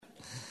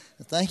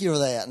Thank you for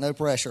that. No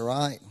pressure,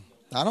 right?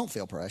 I don't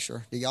feel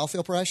pressure. Do y'all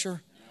feel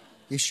pressure?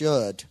 You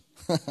should.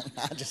 I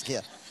just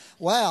kidding.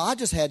 Wow, I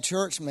just had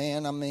church,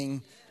 man. I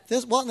mean,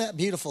 this wasn't that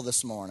beautiful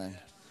this morning.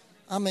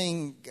 I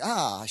mean,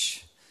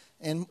 gosh.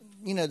 And,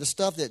 you know, the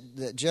stuff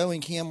that Joe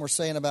and Kim were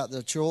saying about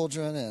the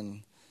children,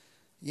 and,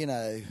 you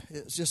know,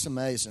 it's just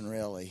amazing,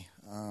 really.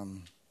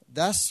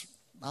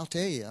 I'll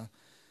tell you,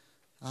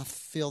 I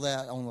feel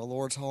that on the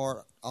Lord's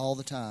heart all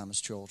the time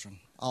as children,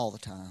 all the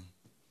time.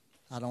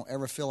 I don't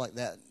ever feel like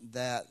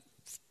that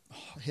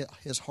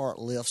his heart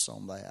lifts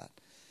on that.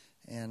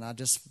 And I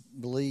just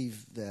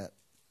believe that,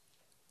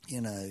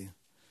 you know,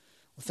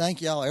 well,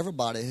 thank y'all,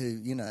 everybody who,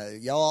 you know,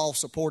 y'all all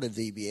supported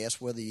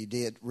VBS, whether you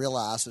did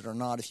realize it or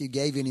not. If you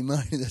gave any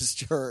money to this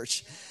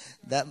church,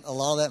 that a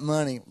lot of that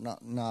money,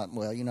 not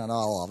well, you know, not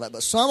all of it,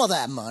 but some of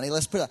that money,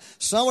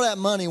 some of that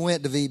money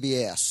went to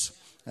VBS,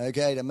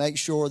 okay, to make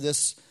sure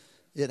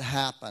it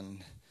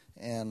happened.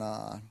 And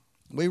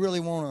we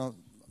really want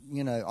to,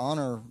 you know,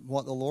 honor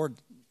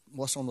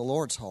what's on the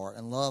Lord's heart,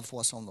 and love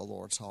what's on the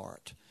Lord's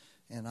heart.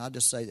 And I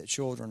just say that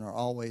children are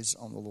always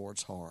on the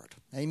Lord's heart.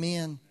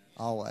 Amen?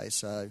 Always.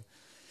 So,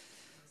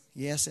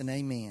 yes and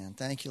amen.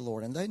 Thank you,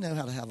 Lord. And they know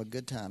how to have a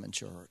good time in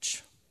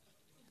church.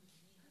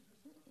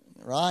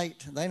 Right?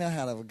 They know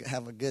how to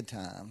have a good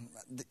time.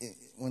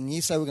 When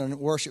you say we're going to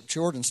worship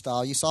children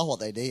style, you saw what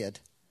they did.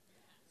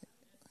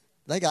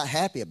 They got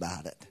happy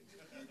about it.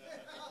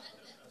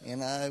 You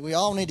know, we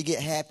all need to get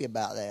happy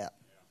about that.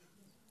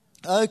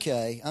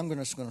 Okay, I'm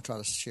just going to try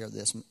to share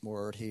this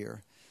word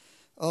here.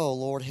 Oh,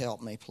 Lord,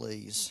 help me,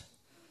 please.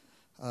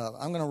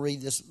 I'm going to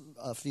read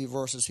a few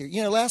verses here.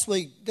 You know, last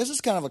week, this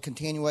is kind of a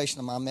continuation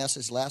of my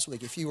message last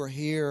week. If you were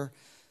here,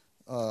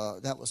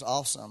 that was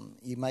awesome.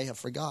 You may have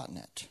forgotten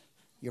it.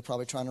 You're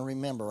probably trying to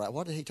remember, right?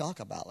 What did he talk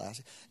about last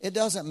week? It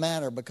doesn't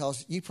matter,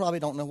 because you probably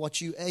don't know what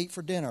you ate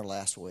for dinner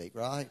last week,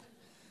 right?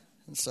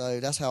 And so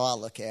that's how I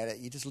look at it.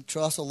 You just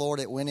trust the Lord,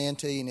 it went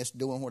into you, and it's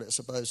doing what it's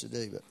supposed to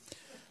do. But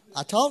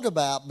I talked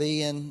about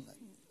being,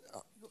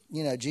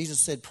 you know,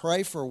 Jesus said,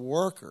 pray for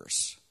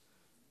workers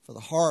for the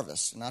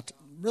harvest. And I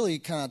really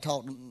kind of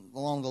talked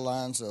along the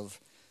lines of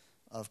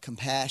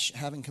compassion,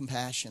 having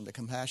compassion, the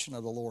compassion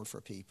of the Lord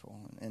for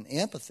people, and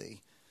empathy,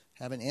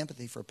 having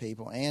empathy for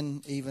people,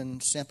 and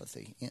even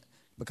sympathy,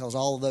 because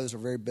all of those are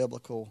very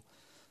biblical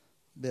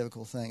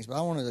things. But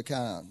I wanted to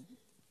kind of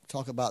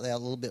talk about that a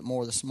little bit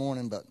more this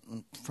morning, but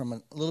from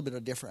a little bit of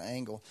a different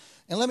angle.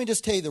 And let me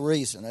just tell you the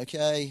reason,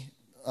 okay?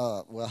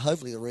 Well,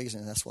 hopefully the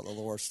reason that's what the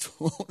Lord's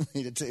wanting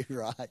me to do,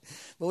 right?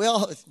 But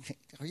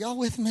are y'all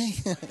with me?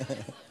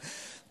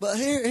 But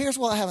here's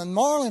what happened.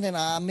 Marlon and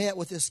I met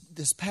with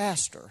this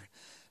pastor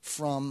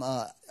from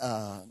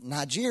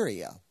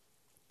Nigeria.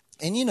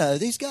 And, you know,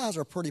 these guys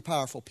are pretty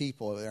powerful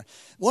people over there.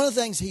 One of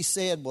the things he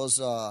said was,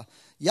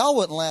 y'all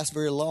wouldn't last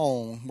very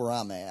long where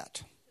I'm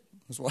at.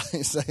 That's what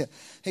he said.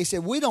 He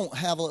said, we don't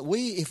have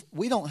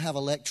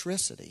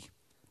electricity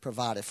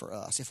provided for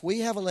us. If we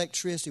have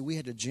electricity, we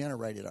had to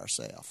generate it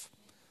ourselves.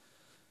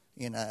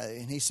 You know,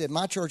 and he said,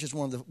 my church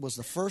was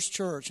the first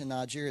church in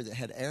Nigeria that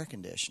had air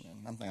conditioning.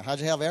 I'm thinking, how'd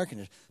you have air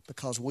conditioning?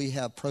 Because we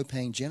have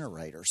propane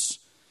generators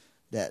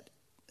that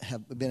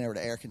have been able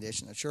to air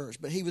condition the church.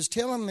 But he was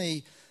telling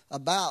me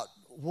about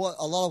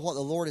a lot of what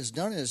the Lord has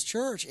done in his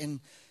church, and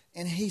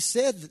he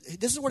said,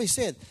 this is what he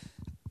said.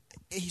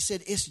 He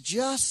said, it's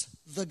just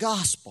the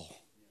gospel.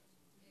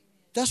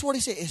 That's what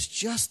he said. It's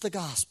just the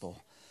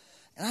gospel.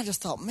 And I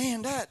just thought,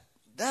 man, that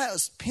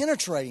was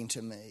penetrating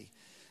to me.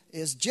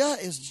 It's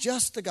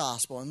just the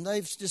gospel. And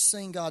they've just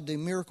seen God do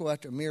miracle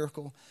after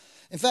miracle.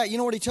 In fact, you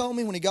know what he told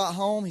me when he got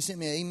home? He sent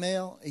me an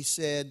email. He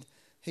said,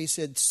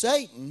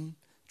 Satan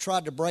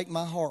tried to break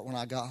my heart when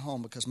I got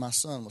home because my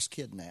son was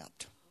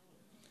kidnapped.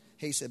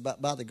 He said,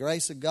 but by the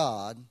grace of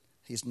God,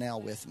 he's now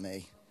with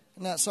me.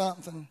 Isn't that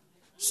something?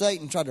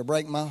 Satan tried to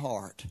break my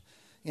heart.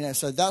 You know,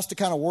 so that's the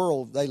kind of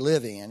world they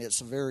live in.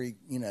 It's a very,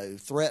 you know,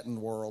 threatened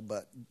world,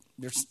 but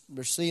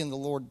they're seeing the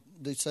Lord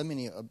do so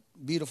many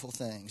beautiful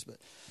things.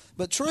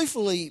 But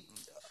truthfully,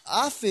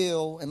 I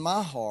feel in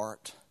my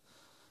heart,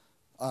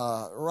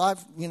 right,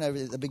 you know,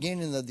 at the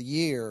beginning of the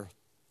year,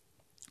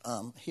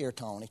 here,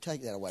 Tony,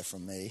 take that away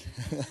from me.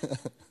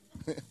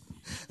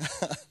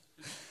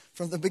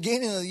 From the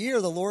beginning of the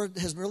year, the Lord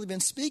has really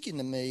been speaking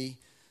to me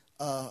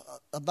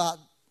about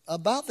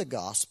the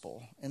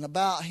gospel and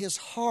about his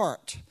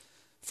heart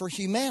for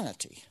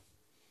humanity.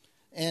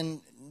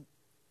 And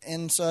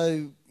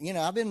so, you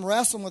know, I've been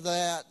wrestling with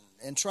that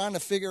and trying to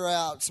figure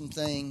out some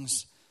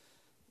things,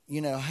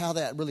 you know, how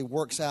that really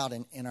works out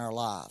in our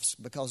lives,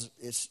 because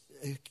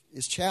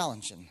it's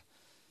challenging.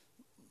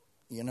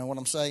 You know what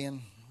I'm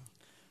saying?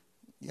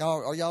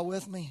 Are y'all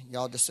with me?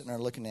 Y'all just sitting there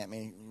looking at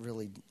me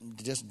really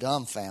just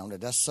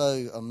dumbfounded. That's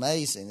so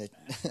amazing.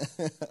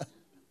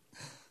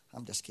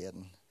 I'm just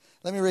kidding.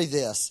 Let me read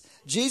this.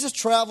 Jesus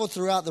traveled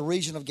throughout the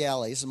region of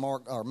Galilee. This is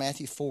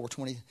Matthew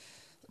 4:20.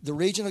 the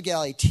region of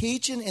Galilee,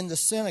 teaching in the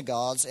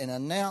synagogues and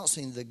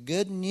announcing the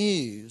good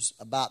news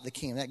about the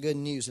kingdom. That good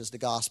news is the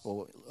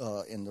gospel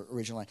in the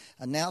original language.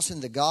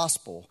 Announcing the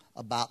gospel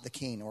about the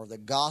kingdom, or the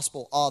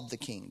gospel of the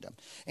kingdom.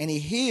 And he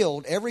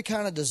healed every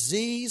kind of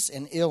disease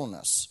and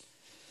illness.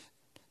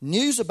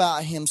 News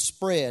about him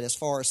spread as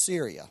far as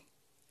Syria.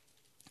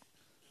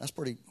 That's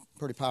pretty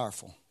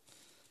powerful,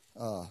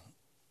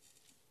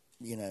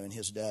 in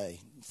his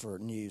day, for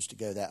news to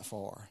go that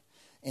far.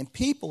 And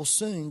people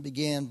soon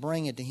began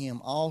bringing to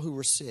him all who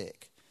were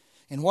sick.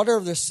 And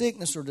whatever their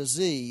sickness or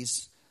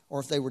disease,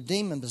 or if they were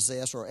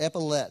demon-possessed or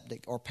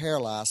epileptic or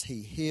paralyzed,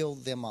 he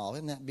healed them all.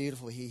 Isn't that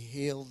beautiful? He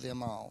healed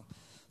them all.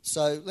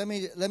 So let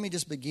me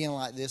just begin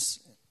like this.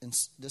 And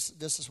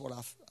this is what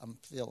I'm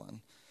feeling.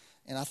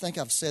 And I think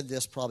I've said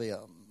this probably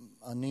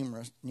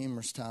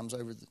numerous times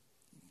over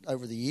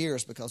the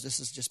years, because this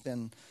has just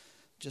been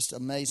just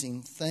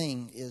amazing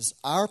thing, is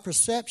our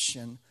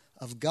perception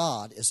of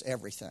God is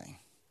everything.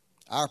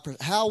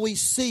 How we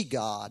see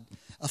God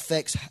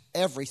affects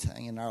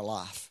everything in our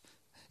life.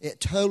 It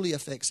totally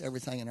affects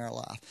everything in our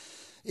life.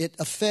 It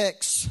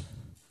affects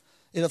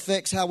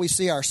how we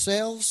see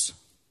ourselves.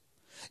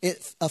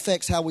 It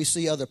affects how we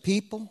see other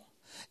people.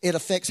 It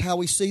affects how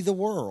we see the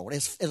world.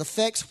 It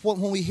affects when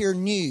we hear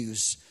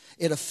news.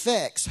 It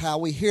affects how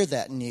we hear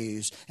that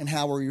news and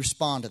how we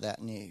respond to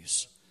that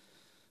news.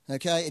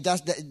 Okay, it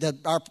does.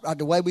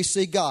 The way we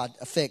see God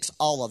affects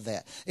all of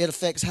that. It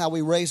affects how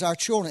we raise our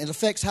children. It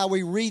affects how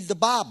we read the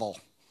Bible.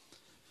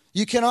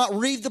 You cannot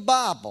read the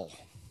Bible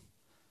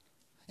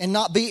and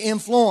not be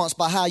influenced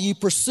by how you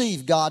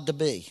perceive God to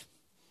be.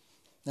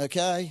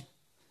 Okay,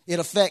 it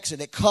affects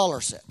it. It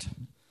colors it.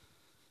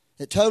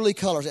 It totally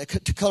colors it.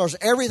 It colors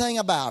everything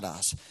about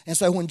us. And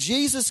so when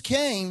Jesus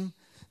came,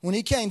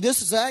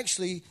 this is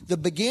actually the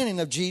beginning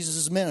of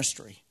Jesus'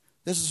 ministry.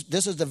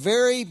 This is the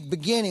very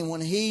beginning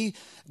when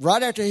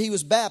right after he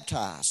was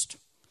baptized.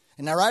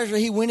 And now right after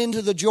he went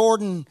into the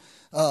Jordan,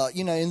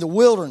 in the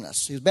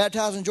wilderness. He was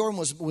baptized in Jordan,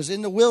 was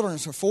in the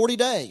wilderness for 40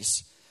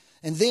 days.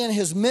 And then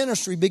his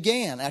ministry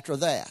began after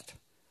that.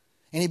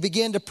 And he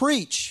began to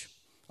preach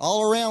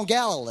all around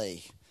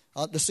Galilee,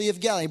 the Sea of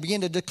Galilee. He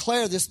began to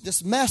declare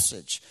this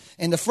message.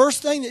 And the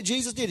first thing that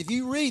Jesus did, if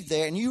you read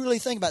there and you really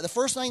think about it, the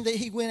first thing that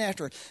he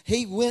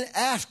went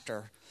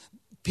after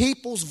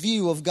people's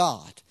view of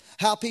God.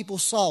 How people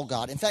saw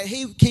God. In fact,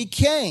 he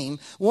came,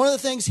 one of the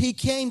things he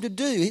came to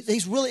do,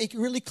 he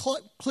really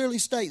clearly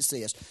states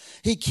this.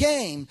 He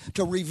came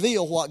to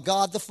reveal what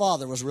God the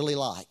Father was really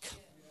like.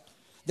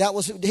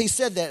 He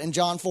said that in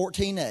John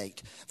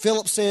 14:8.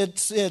 Philip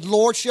said,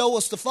 Lord, show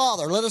us the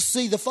Father. Let us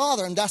see the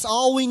Father. And that's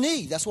all we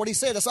need. That's what he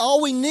said. That's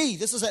all we need.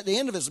 This is at the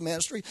end of his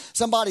ministry.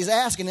 Somebody's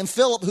asking him,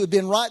 Philip, who had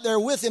been right there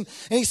with him.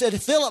 And he said,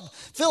 Philip,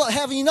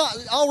 have you not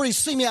already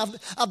seen me?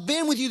 I've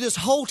been with you this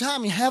whole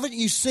time. And haven't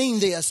you seen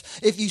this?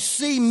 If you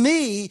see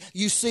me,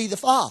 you see the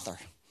Father.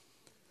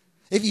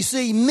 If you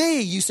see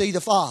me, you see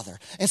the Father.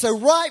 And so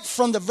right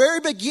from the very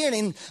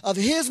beginning of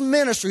his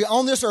ministry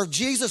on this earth,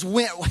 Jesus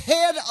went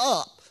head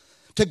up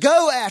to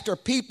go after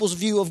people's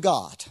view of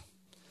God.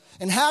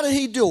 And how did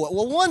he do it?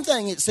 Well, one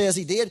thing it says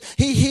he did,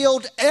 he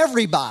healed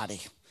everybody.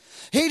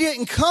 He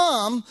didn't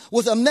come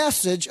with a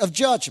message of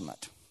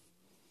judgment.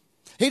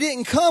 He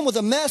didn't come with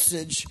a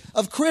message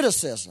of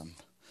criticism.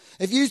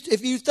 If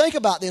you think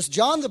about this,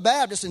 John the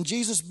Baptist and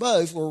Jesus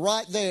both were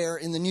right there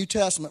in the New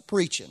Testament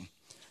preaching.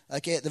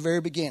 Okay, at the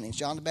very beginning.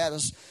 John the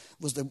Baptist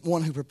was the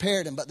one who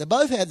prepared him, but they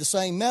both had the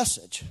same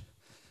message.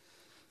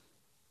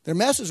 Their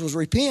message was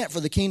repent, for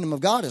the kingdom of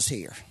God is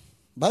here.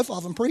 Both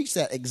of them preached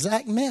that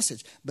exact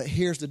message. But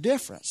here's the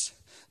difference.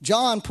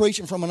 John,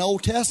 preaching from an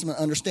Old Testament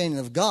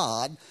understanding of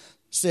God,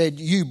 said,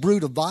 you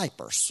brood of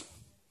vipers.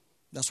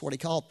 That's what he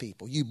called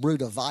people. You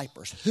brood of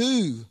vipers.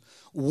 Who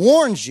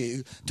warned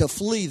you to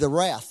flee the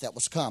wrath that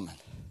was coming?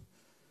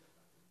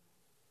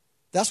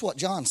 That's what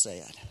John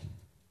said.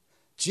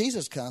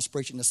 Jesus comes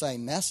preaching the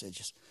same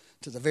messages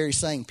to the very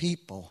same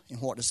people. And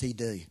what does he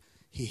do?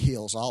 He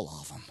heals all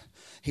of them.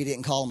 He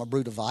didn't call them a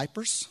brood of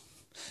vipers.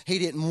 He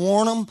didn't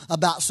warn them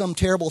about some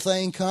terrible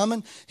thing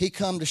coming. He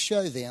come to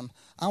show them,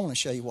 I want to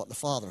show you what the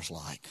Father's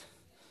like.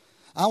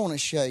 I want to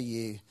show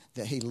you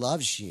that he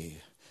loves you.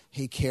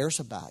 He cares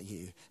about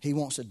you. He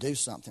wants to do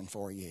something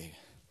for you.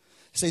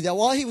 See, that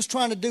what he was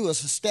trying to do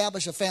is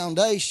establish a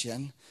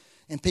foundation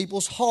in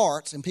people's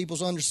hearts and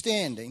people's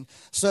understanding,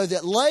 so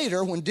that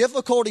later, when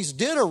difficulties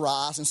did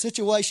arise and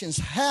situations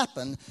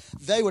happen,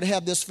 they would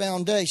have this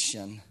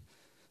foundation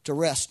to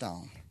rest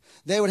on.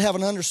 They would have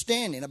an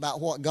understanding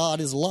about what God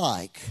is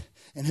like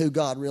and who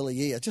God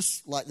really is.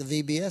 Just like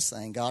the VBS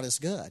thing, God is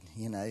good.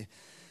 You know,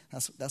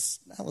 that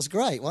was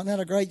great. Wasn't that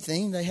a great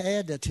thing they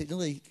had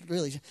to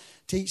really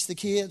teach the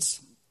kids?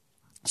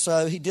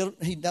 So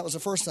that was the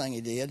first thing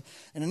he did.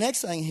 And the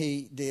next thing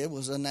he did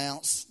was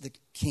announce the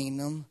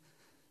kingdom,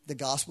 the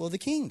gospel of the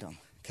kingdom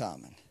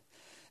coming.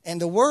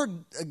 And the word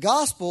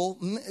gospel,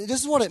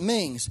 this is what it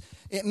means.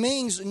 It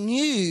means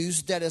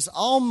news that is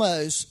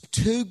almost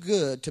too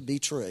good to be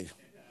true.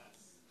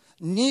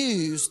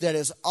 News that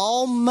is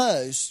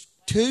almost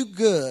too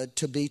good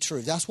to be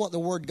true. That's what the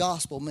word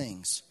gospel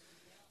means.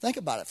 Think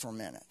about it for a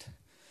minute.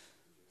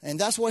 And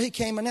that's what he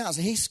came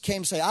announcing. He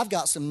came to say, I've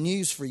got some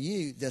news for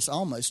you that's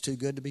almost too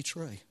good to be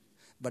true.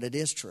 But it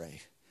is true.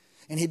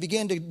 And he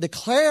began to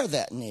declare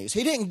that news.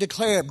 He didn't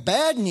declare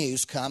bad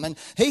news coming.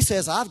 He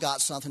says, I've got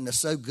something that's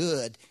so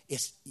good,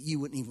 you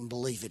wouldn't even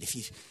believe it if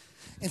you...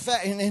 In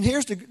fact, and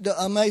here's the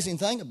amazing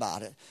thing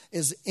about it,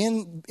 is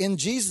in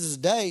Jesus'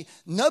 day,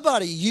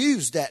 nobody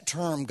used that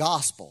term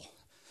gospel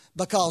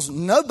because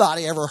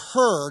nobody ever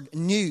heard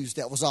news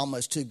that was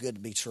almost too good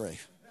to be true.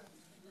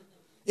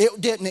 It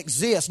didn't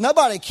exist.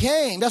 Nobody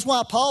came. That's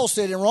why Paul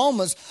said in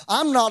Romans,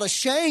 I'm not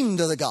ashamed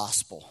of the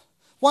gospel.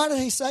 Why did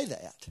he say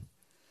that?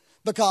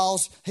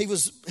 Because he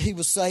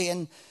was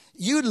saying,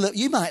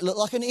 you might look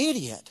like an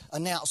idiot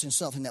announcing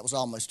something that was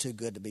almost too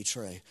good to be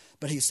true.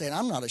 But he said,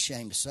 I'm not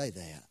ashamed to say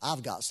that.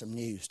 I've got some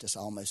news that's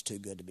almost too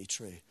good to be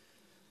true.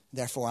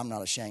 Therefore, I'm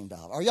not ashamed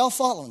of it. Are y'all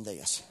following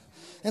this?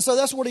 And so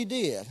that's what he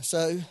did.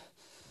 So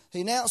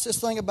he announced this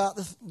thing about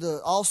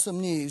the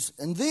awesome news.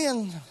 And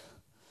then,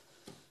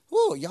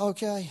 whoa, y'all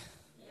okay?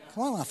 Yeah.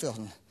 Come on, I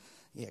feel.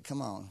 Yeah,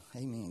 come on.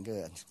 Amen.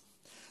 Good.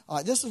 All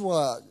right, this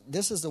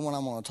is the one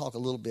I'm going to talk a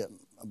little bit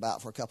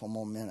about for a couple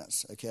more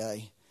minutes,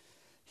 okay?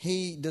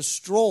 He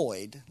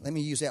destroyed, let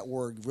me use that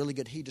word really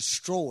good.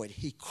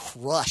 He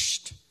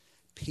crushed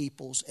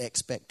people's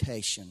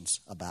expectations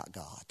about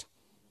God.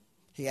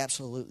 He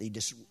absolutely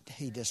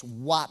just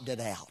wiped it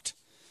out.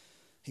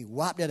 He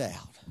wiped it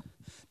out.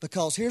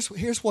 Because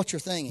here's what your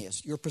thing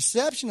is. Your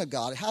perception of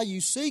God, how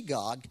you see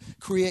God,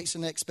 creates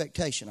an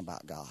expectation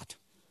about God.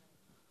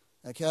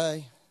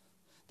 Okay?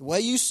 The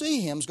way you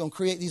see him is going to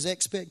create these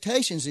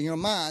expectations in your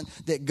mind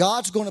that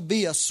God's going to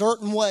be a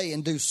certain way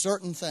and do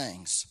certain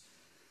things.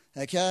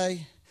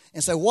 Okay?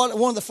 And so one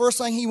of the first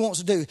things he wants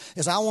to do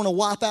is I want to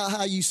wipe out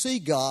how you see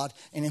God.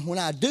 And when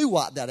I do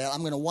wipe that out,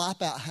 I'm going to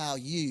wipe out how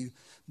you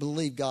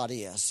believe God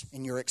is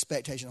and your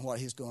expectation of what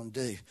he's going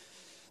to do.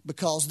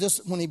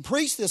 Because when he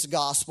preached this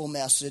gospel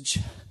message,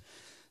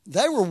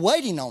 they were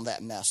waiting on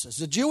that message.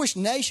 The Jewish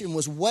nation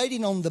was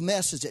waiting on the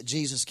message that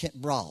Jesus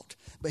brought.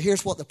 But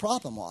here's what the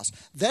problem was.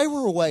 They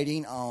were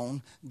waiting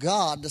on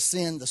God to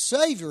send the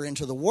Savior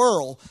into the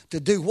world to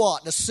do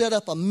what? To set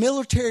up a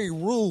military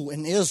rule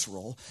in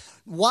Israel,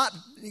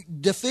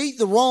 defeat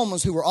the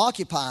Romans who were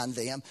occupying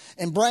them,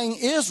 and bring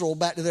Israel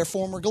back to their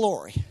former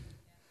glory.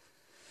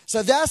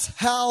 So that's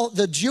how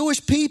the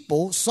Jewish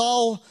people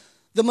saw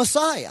the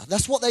Messiah.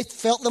 That's what they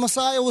felt the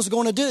Messiah was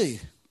going to do.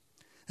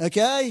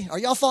 Okay? Are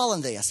y'all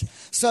following this?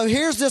 So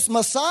here's this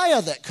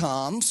Messiah that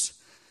comes,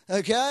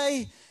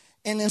 okay?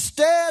 And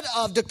instead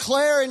of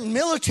declaring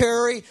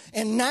military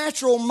and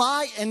natural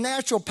might and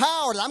natural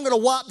power that I'm going to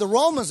wipe the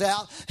Romans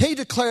out, he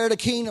declared a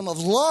kingdom of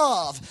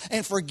love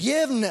and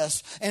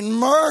forgiveness and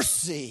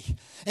mercy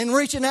and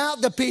reaching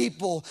out to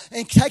people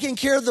and taking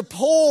care of the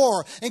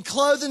poor and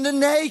clothing the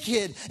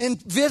naked and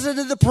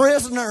visiting the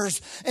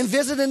prisoners and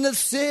visiting the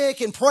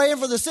sick and praying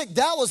for the sick.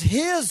 That was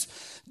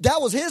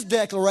his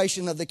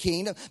declaration of the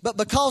kingdom. But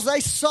because they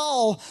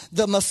saw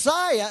the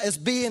Messiah as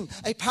being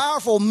a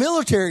powerful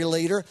military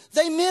leader,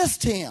 they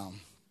missed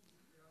him.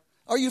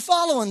 Are you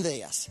following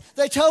this?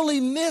 They totally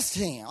missed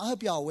him. I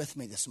hope y'all are with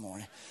me this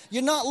morning.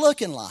 You're not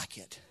looking like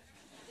it.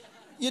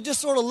 You're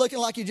just sort of looking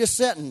like you're just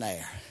sitting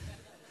there.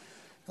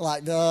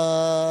 Like,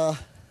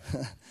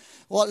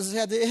 what does it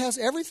have? It has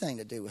everything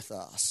to do with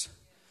us.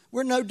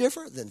 We're no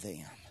different than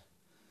them.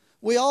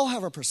 We all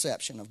have a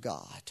perception of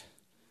God.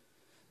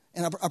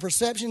 And a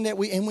perception that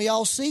we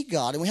all see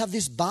God, and we have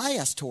this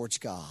bias towards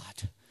God.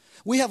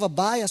 We have a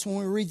bias when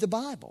we read the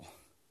Bible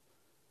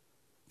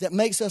that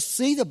makes us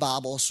see the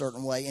Bible a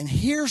certain way and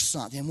hear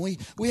something.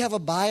 We have a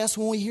bias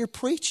when we hear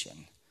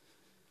preaching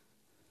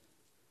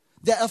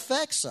that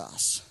affects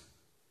us.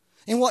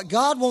 And what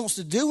God wants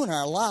to do in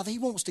our life, he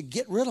wants to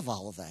get rid of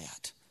all of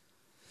that.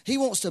 He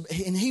wants to,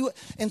 and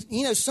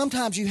you know,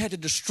 sometimes you have to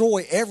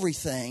destroy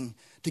everything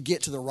to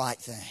get to the right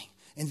thing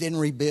and then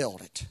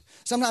rebuild it.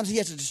 Sometimes he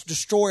has to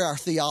destroy our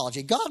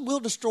theology. God will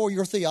destroy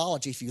your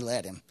theology if you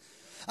let him.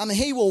 I mean,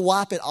 he will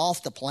wipe it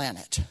off the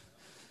planet.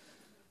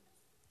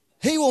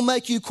 He will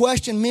make you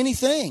question many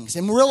things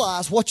and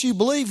realize what you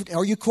believe,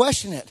 or you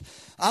question it.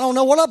 I don't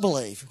know what I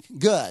believe.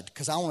 Good,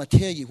 because I want to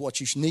tell you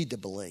what you need to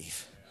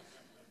believe.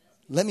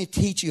 Let me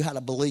teach you how to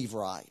believe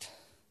right.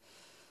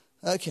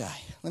 Okay,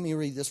 let me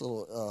read this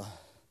little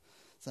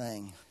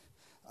thing.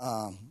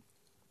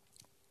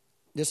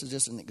 This is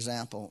just an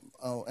example.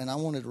 Oh, and I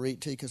wanted to read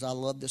it to you because I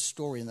love this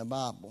story in the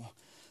Bible.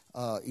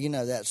 You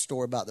know that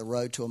story about the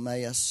road to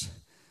Emmaus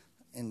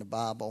in the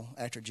Bible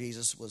after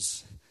Jesus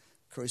was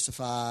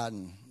crucified,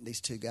 and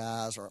these two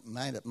guys, or it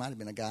might have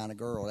been a guy and a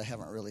girl. They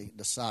haven't really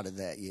decided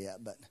that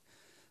yet, but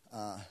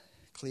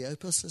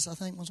Cleopas, I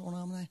think, was one of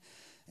them there.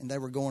 And they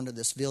were going to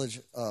this village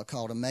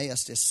called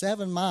Emmaus. It's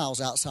 7 miles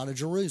outside of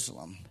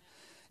Jerusalem.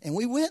 And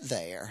we went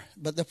there.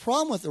 But the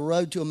problem with the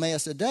road to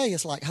Emmaus today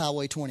is like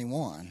Highway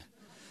 21.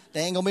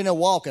 There ain't going to be no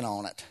walking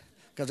on it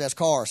because there's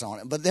cars on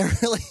it. But there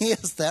really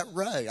is that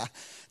road.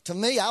 To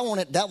me,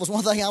 that was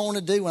one thing I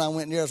wanted to do when I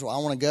went to Israel. I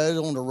want to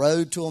go on the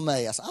road to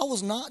Emmaus. I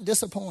was not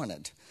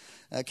disappointed.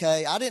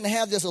 Okay, I didn't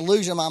have this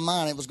illusion in my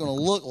mind it was going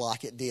to look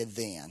like it did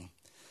then.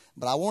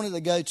 But I wanted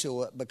to go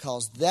to it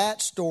because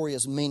that story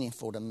is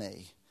meaningful to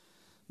me.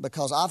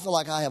 Because I feel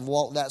like I have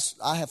walked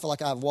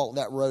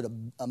that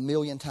road a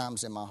million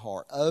times in my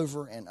heart,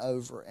 over and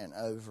over and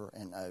over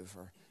and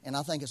over. And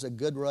I think it's a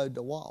good road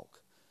to walk.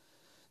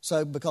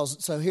 So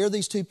here are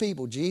these two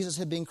people. Jesus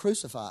had been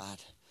crucified.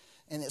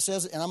 And it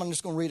says, and I'm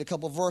just going to read a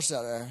couple of verses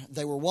out there.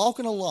 They were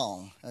walking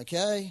along,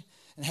 okay,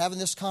 and having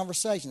this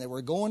conversation. They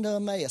were going to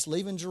Emmaus,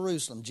 leaving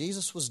Jerusalem.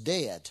 Jesus was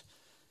dead.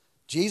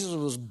 Jesus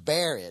was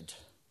buried.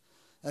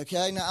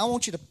 Okay, now I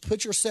want you to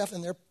put yourself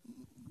in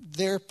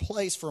their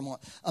place for a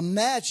moment.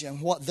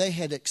 Imagine what they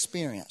had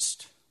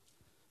experienced.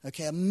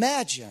 Okay,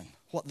 imagine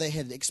what they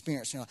had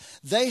experienced.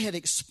 They had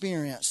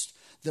experienced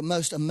the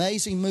most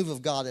amazing move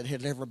of God that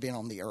had ever been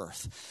on the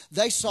earth.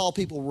 They saw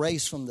people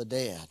raised from the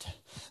dead.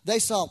 They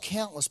saw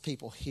countless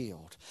people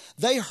healed.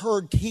 They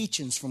heard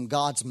teachings from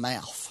God's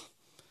mouth.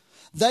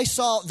 They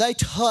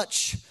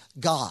touched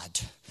God.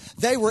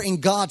 They were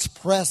in God's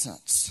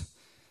presence.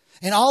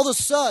 And all of a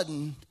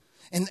sudden,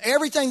 and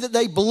everything that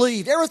they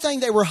believed,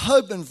 everything they were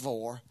hoping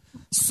for,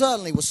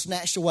 suddenly was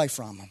snatched away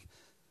from them.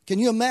 Can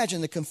you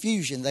imagine the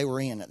confusion they were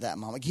in at that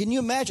moment? Can you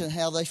imagine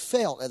how they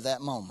felt at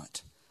that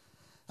moment?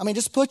 I mean,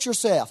 just put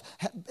yourself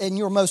in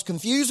your most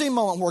confusing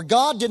moment where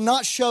God did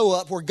not show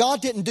up, where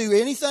God didn't do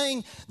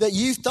anything that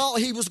you thought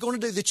He was going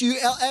to do, that you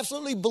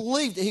absolutely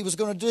believed that He was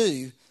going to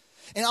do.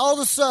 And all of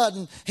a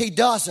sudden, He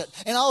does it.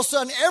 And all of a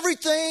sudden,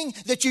 everything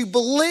that you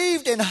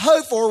believed and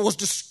hoped for was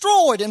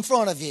destroyed in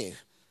front of you.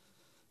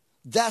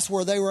 That's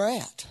where they were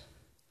at.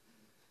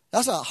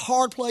 That's a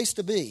hard place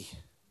to be.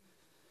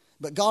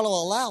 But God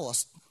will allow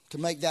us to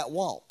make that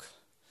walk.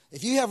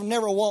 If you have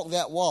never walked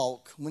that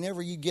walk,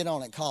 whenever you get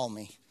on it, call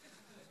me.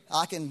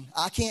 I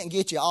can't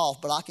get you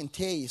off, but I can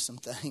tell you some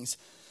things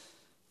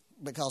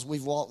because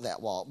we've walked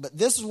that walk. But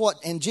this is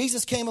and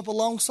Jesus came up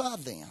alongside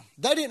them.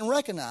 They didn't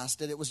recognize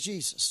that it was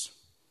Jesus.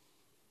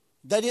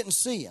 They didn't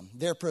see Him.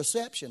 Their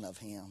perception of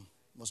Him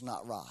was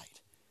not right.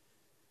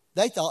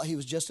 They thought He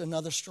was just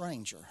another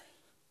stranger.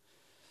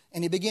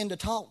 And He began to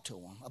talk to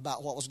them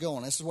about what was going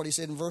on. This is what He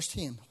said in verse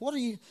 10. What are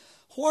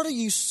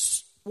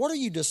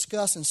you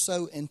discussing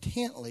so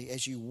intently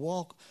as you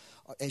walk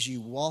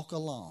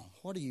along?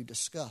 What are you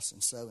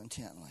discussing so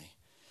intently?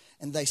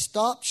 And they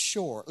stopped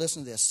short.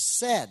 Listen to this.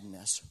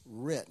 Sadness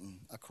written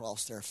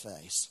across their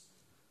face.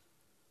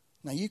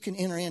 Now you can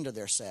enter into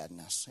their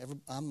sadness.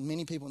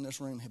 Many people in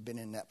this room have been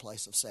in that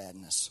place of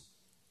sadness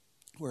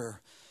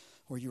where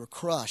you were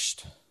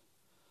crushed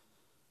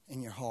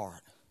in your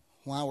heart.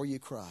 Why were you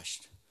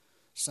crushed?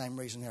 Same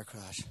reason they're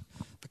crushed.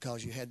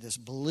 Because you had this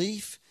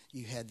belief,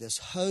 you had this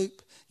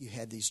hope, you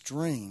had these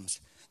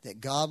dreams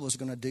that God was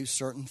going to do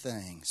certain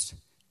things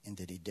and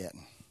that He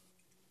didn't.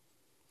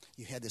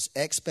 You had this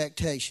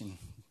expectation.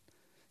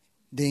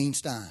 Dean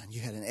Stein,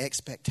 you had an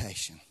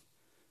expectation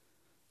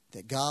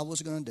that God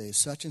was going to do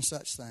such and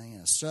such thing in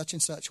a such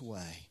and such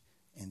way,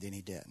 and then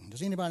He didn't.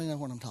 Does anybody know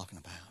what I'm talking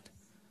about?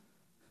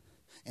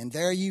 And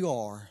there you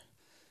are,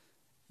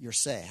 you're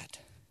sad.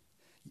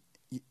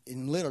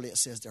 And literally it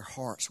says their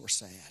hearts were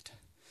sad.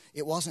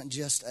 It wasn't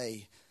just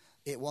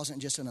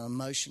an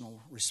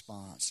emotional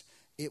response.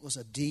 It was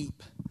a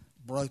deep,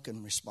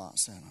 broken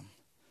response in them.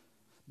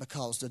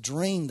 Because the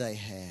dream they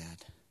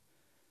had,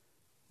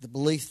 the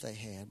belief they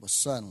had was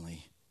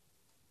suddenly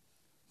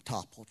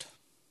toppled.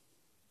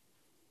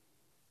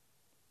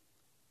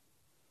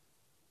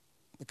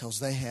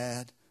 Because they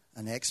had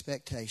an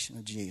expectation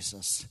of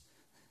Jesus,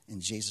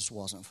 and Jesus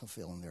wasn't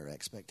fulfilling their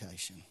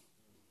expectation.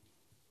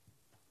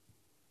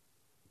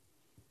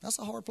 That's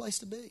a hard place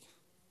to be.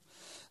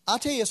 I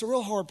tell you, it's a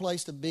real hard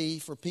place to be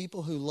for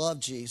people who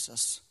love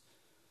Jesus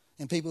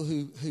and people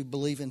who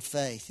believe in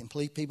faith and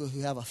people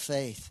who have a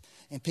faith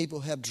and people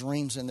who have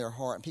dreams in their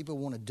heart and people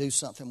who want to do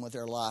something with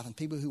their life and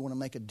people who want to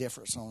make a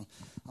difference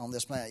on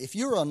this planet. If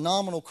you're a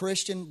nominal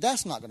Christian,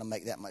 that's not going to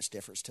make that much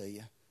difference to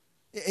you.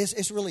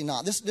 It's really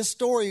not. This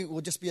story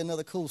will just be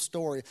another cool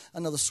story,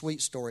 another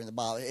sweet story in the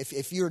Bible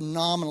if you're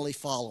nominally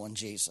following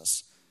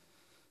Jesus.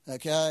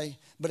 Okay?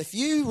 But if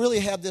you really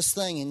have this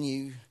thing in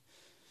you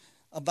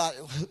about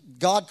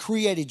God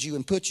created you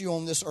and put you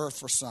on this earth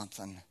for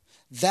something,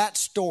 that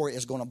story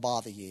is going to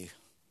bother you.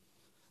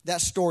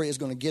 That story is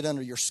going to get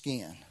under your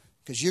skin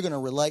because you're going to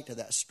relate to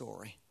that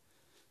story.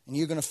 And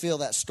you're going to feel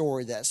that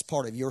story that's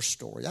part of your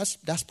story.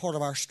 That's part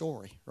of our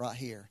story right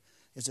here.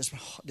 Is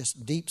this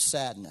deep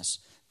sadness,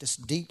 this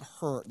deep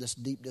hurt, this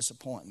deep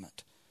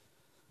disappointment.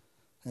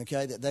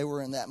 Okay, that they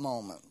were in that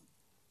moment.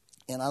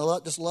 And I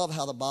just love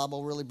how the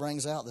Bible really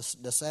brings out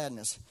the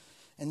sadness.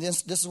 And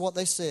this is what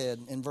they said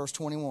in verse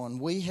 21.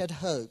 We had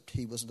hoped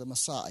He was the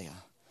Messiah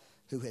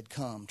who had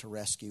come to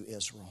rescue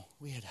Israel.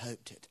 We had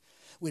hoped it.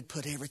 We'd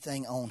put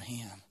everything on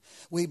Him.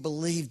 We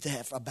believed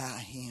that about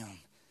Him.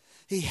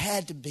 He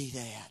had to be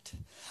that.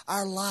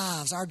 Our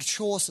lives, our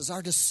choices,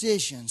 our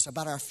decisions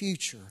about our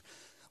future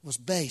was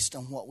based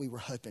on what we were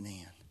hoping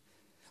in.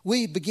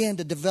 we began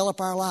to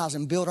develop our lives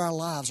and build our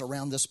lives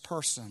around this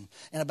person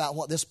and about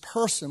what this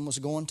person was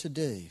going to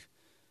do.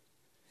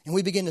 And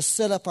we begin to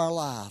set up our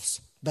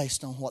lives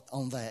based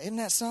on that. Isn't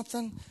that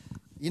something?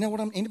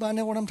 Anybody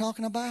know what I'm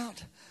talking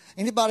about?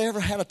 Anybody ever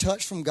had a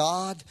touch from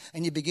God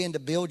and you begin to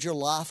build your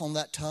life on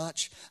that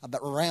touch,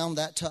 around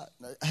that touch?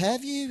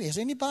 Have you? Is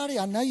anybody?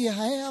 I know you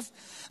have.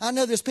 I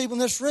know there's people in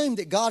this room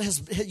that God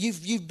has.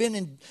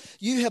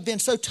 You have been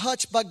so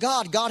touched by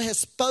God. God has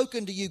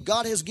spoken to you.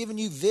 God has given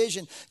you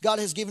vision. God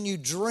has given you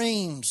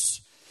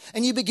dreams,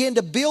 and you begin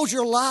to build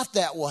your life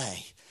that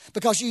way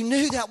because you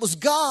knew that was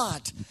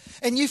God,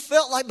 and you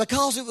felt like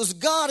because it was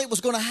God, it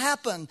was going to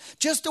happen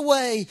just the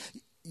way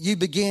you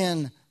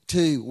begin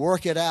to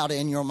work it out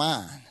in your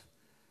mind.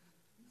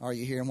 Are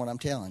you hearing what I'm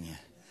telling you?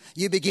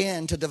 You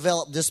begin to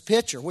develop this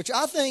picture, which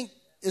I think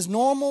is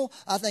normal.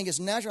 I think it's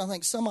natural. I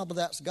think some of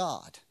that's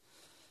God.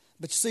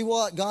 But you see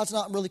what? God's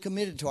not really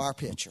committed to our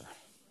picture.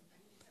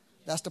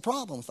 That's the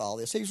problem with all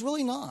this. He's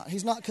really not.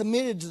 He's not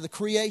committed to the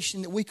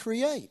creation that we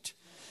create.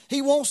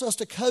 He wants us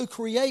to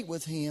co-create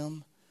with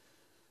Him,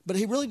 but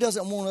He really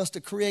doesn't want us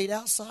to create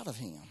outside of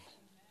Him.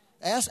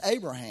 Ask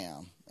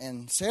Abraham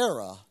and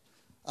Sarah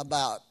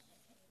about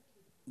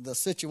the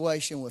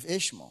situation with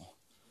Ishmael.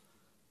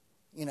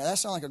 That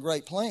sounded like a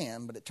great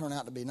plan, but it turned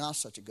out to be not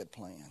such a good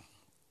plan.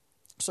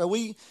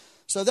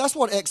 So that's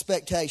what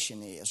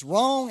expectation is.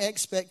 Wrong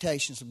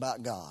expectations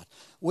about God.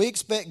 We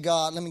expect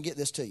God, let me get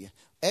this to you.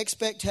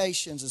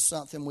 Expectations is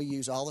something we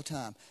use all the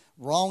time.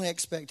 Wrong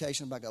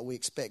expectations about God. We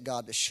expect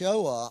God to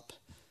show up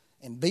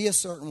and be a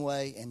certain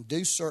way and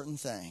do certain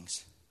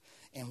things.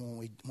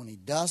 And when He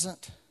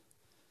doesn't,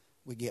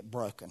 we get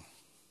broken.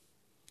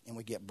 And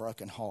we get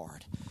broken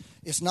hard.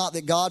 It's not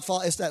that God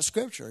fall. It's that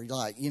scripture.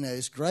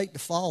 It's great to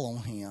fall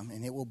on Him,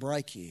 and it will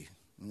break you.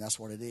 And that's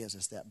what it is.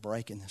 It's that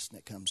breakingness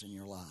that comes in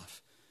your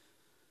life.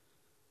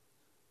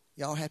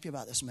 Y'all happy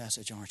about this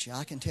message, aren't you?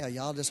 I can tell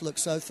y'all just look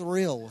so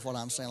thrilled with what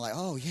I'm saying. Like,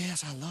 oh,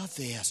 yes, I love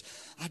this.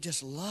 I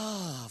just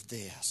love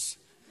this.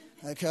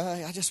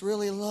 Okay? I just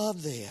really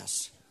love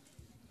this.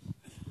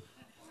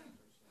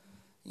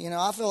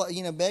 I feel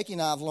like, Becky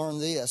and I have learned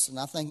this, and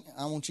I think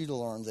I want you to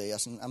learn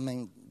this. And I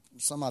mean,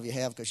 some of you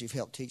have because you've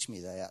helped teach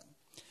me that,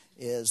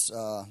 is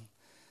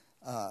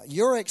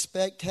your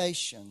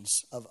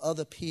expectations of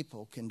other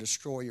people can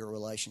destroy your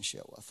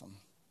relationship with them.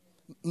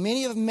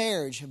 Many of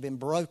marriage have been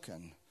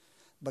broken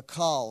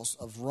because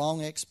of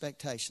wrong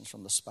expectations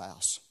from the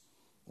spouse.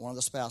 One of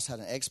the spouse had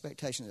an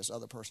expectation of this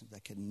other person they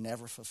could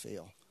never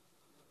fulfill.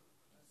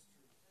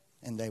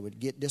 And they would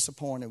get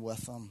disappointed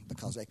with them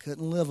because they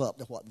couldn't live up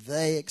to what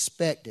they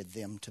expected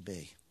them to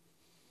be.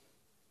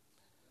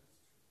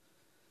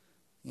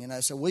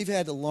 So we've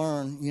had to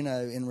learn,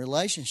 in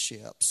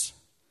relationships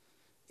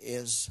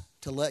is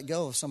to let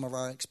go of some of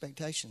our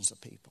expectations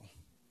of people.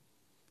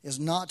 Is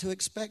not to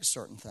expect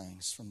certain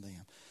things from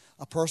them.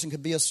 A person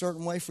could be a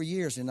certain way for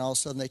years and all of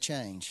a sudden they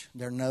change.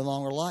 They're no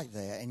longer like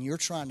that. And you're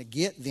trying to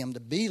get them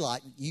to be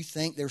like you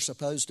think they're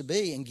supposed to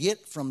be and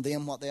get from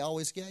them what they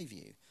always gave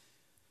you.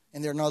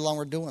 And they're no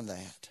longer doing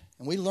that.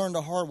 And we learned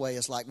the hard way.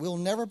 It's like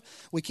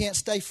we can't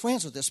stay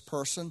friends with this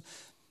person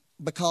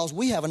because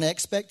we have an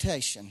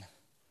expectation.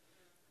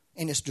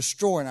 And it's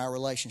destroying our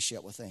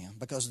relationship with them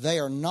because they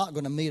are not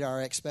going to meet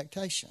our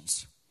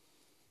expectations.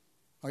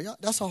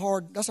 That's a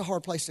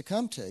hard place to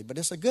come to, but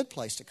it's a good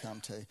place to come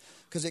to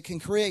because it can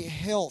create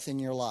health in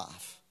your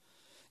life.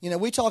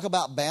 We talk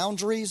about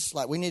boundaries,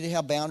 like we need to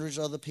have boundaries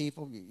with other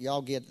people.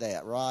 Y'all get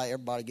that, right?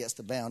 Everybody gets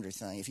the boundary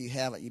thing. If you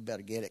haven't, you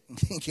better get it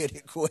get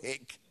it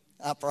quick.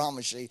 I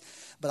promise you.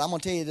 But I'm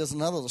going to tell you there's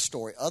another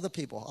story. Other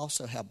people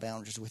also have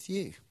boundaries with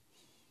you.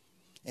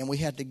 And we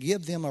have to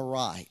give them a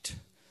right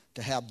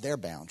to have their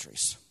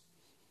boundaries,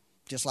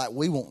 just like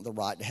we want the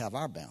right to have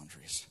our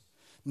boundaries.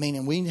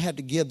 Meaning we have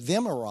to give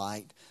them a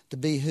right to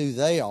be who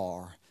they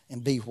are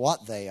and be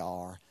what they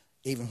are,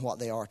 even what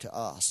they are to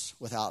us,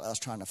 without us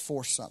trying to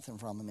force something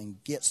from them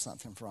and get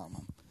something from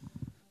them.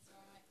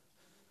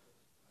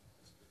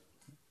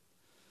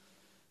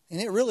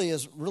 And it really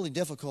is really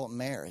difficult in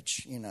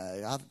marriage.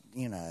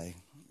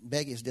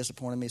 Becky's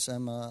disappointed me so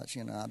much.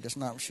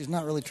 She's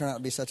not really trying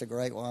to be such a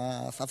great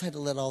wife. I've had to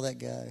let all that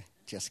go.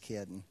 Just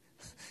kidding.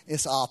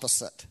 It's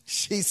opposite.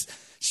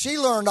 She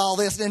learned all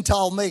this and then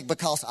told me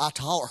because I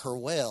taught her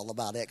well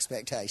about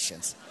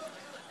expectations.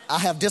 I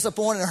have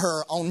disappointed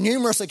her on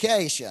numerous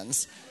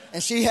occasions,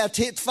 and she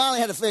finally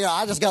had to figure out,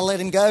 I just got to let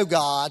him go,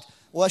 God.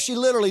 Well, she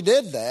literally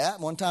did that.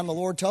 One time the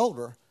Lord told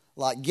her,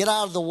 get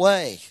out of the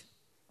way.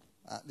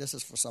 This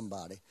is for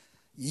somebody.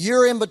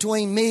 You're in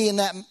between me and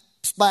that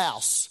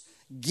spouse.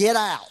 Get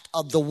out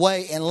of the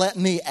way and let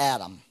me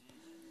at him.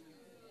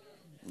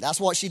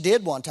 That's what she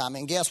did one time.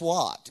 And guess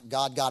what?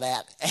 God got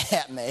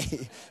at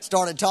me,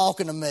 started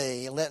talking to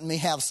me, letting me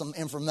have some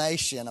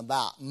information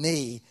about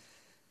me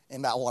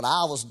and about what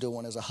I was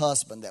doing as a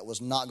husband that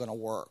was not going to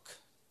work.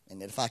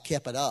 And that if I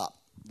kept it up,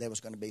 there was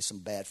going to be some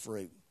bad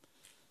fruit.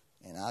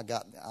 And I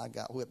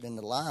got whipped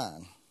into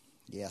line.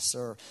 Yes,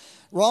 sir.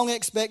 Wrong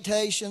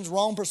expectations,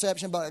 wrong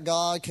perception about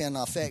God can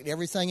affect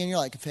everything in your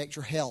life. It can affect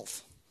your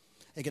health.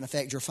 It can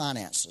affect your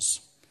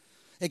finances.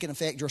 It can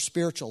affect your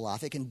spiritual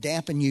life. It can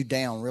dampen you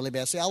down really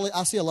bad. See,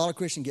 I see a lot of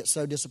Christians get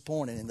so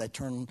disappointed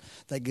and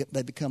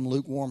they become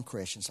lukewarm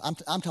Christians. I'm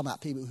talking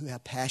about people who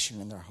have passion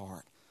in their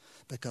heart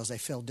because they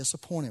feel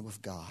disappointed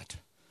with God.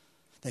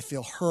 They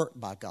feel hurt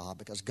by God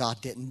because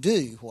God didn't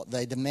do what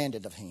they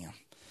demanded of him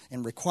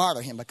and required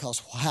of him,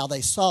 because how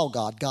they saw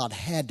God, God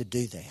had to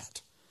do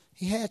that.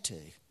 He had to.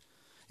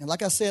 And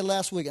like I said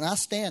last week, and I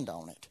stand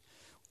on it,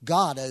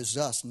 God owes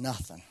us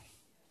nothing.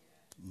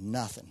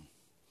 Nothing.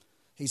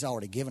 He's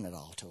already given it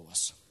all to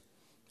us.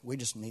 We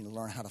just need to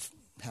learn how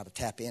to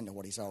tap into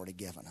what he's already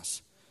given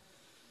us.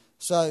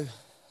 So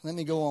let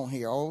me go on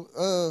here.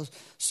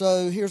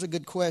 So here's a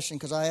good question,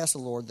 because I asked the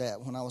Lord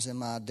that when I was in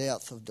my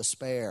depth of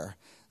despair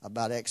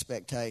about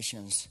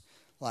expectations.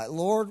 Like,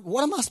 Lord,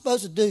 what am I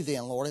supposed to do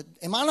then, Lord?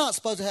 Am I not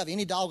supposed to have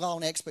any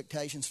doggone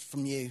expectations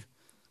from you?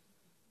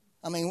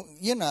 I mean,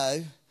 you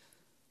know,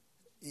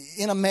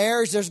 in a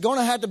marriage, there's going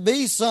to have to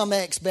be some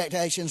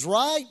expectations,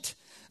 right?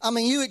 I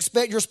mean, you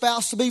expect your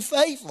spouse to be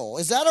faithful.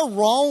 Is that a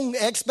wrong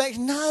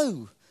expectation?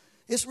 No,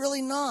 it's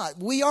really not.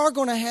 We are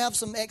going to have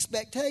some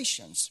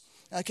expectations,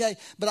 okay?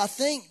 But I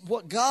think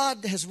what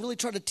God has really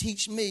tried to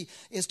teach me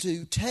is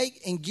to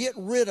take and get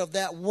rid of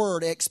that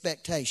word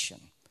expectation.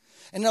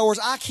 In other words,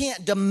 I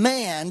can't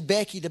demand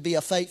Becky to be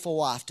a faithful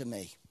wife to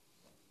me.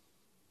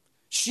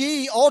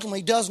 She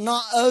ultimately does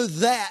not owe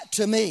that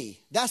to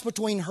me. That's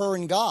between her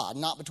and God,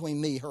 not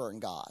between me, her,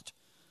 and God.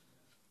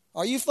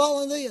 Are you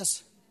following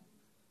this?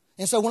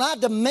 And so when I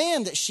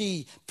demand that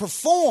she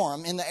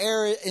perform in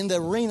the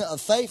arena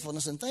of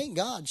faithfulness, and thank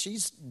God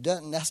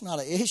that's not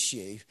an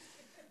issue.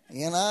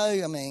 You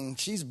know, I mean,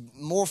 she's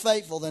more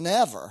faithful than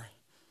ever.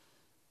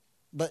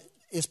 But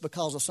it's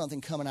because of something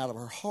coming out of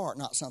her heart,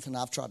 not something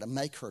I've tried to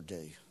make her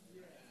do.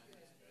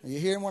 Are you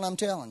hearing what I'm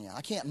telling you?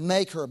 I can't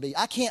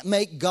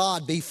make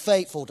God be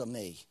faithful to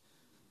me.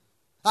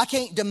 I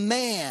can't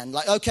demand,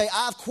 like, okay,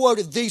 I've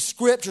quoted these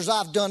scriptures,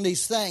 I've done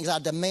these things, I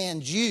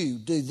demand you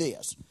do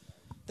this.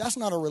 That's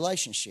not a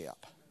relationship.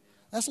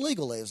 That's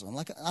legalism.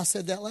 Like I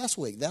said that last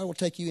week. That will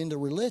take you into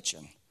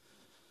religion.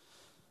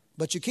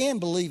 But you can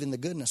believe in the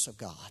goodness of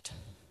God.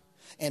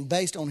 And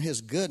based on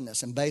his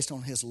goodness and based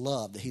on his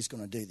love that he's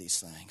going to do these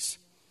things.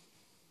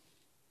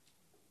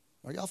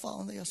 Are y'all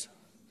following this?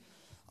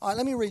 All right,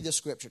 let me read this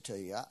scripture to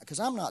you, because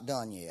I'm not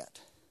done yet.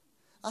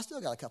 I still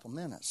got a couple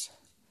minutes.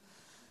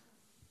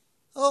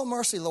 Oh,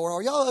 mercy, Lord.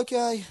 Are y'all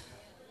okay?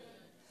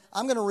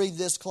 I'm going to read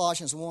this,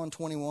 Colossians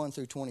 1:21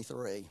 through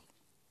 23.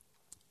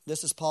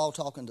 This is Paul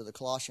talking to the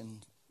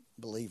Colossian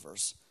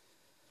believers.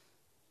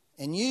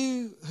 And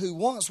you who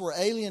once were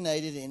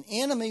alienated and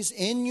enemies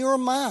in your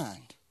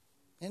mind.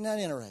 Isn't that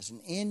interesting?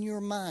 In your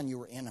mind you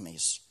were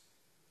enemies.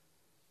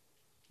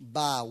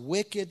 By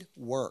wicked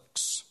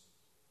works.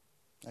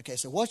 Okay,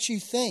 so what you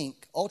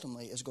think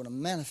ultimately is going to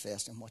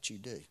manifest in what you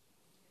do.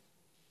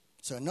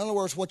 So in other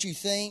words, what you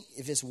think,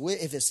 if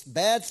it's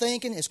bad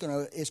thinking, it's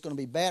going to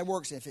be bad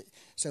works.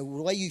 So the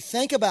way you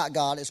think about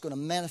God is going to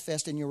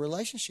manifest in your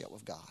relationship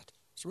with God.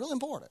 It's really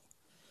important.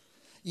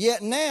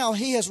 Yet now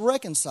he has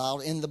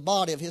reconciled in the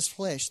body of his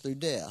flesh through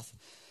death,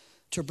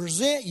 to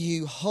present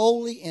you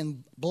holy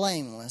and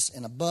blameless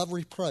and above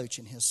reproach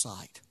in his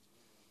sight.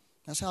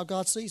 That's how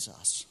God sees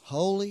us.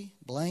 Holy,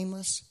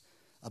 blameless,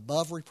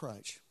 above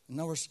reproach. In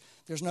other words,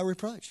 there's no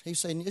reproach. He's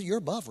saying you're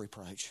above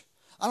reproach.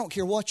 I don't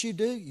care what you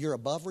do, you're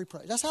above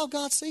reproach. That's how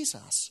God sees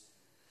us.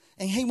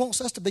 And he wants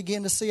us to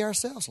begin to see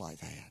ourselves like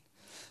that.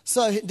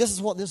 So this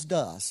is what this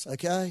does,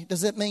 okay?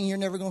 Does it mean you're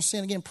never going to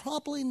sin again?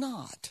 Probably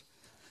not.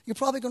 You're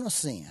probably going to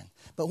sin.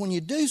 But when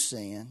you do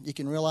sin, you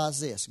can realize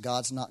this: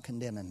 God's not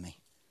condemning me.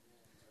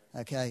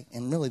 Okay?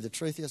 And really the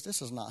truth is,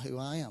 this is not who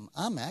I am.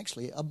 I'm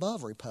actually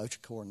above reproach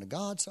according to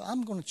God, so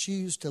I'm going to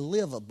choose to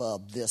live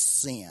above this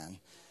sin.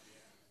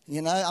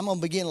 You know, I'm going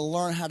to begin to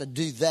learn how to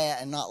do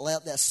that and not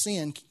let that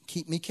sin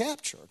keep me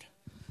captured.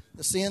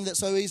 The sin that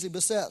so easily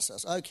besets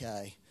us.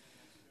 Okay.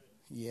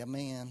 Yeah,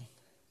 man.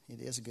 It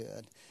is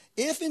good.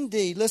 If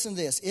indeed, listen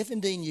to this, if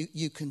indeed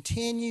you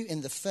continue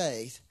in the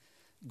faith,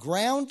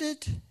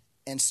 grounded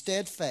and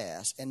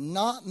steadfast, and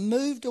not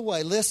moved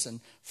away,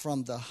 listen,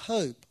 from the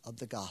hope of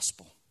the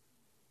gospel.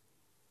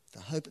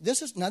 The hope.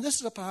 This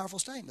is a powerful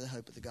statement, the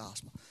hope of the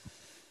gospel.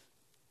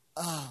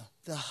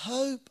 The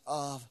hope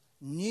of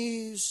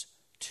news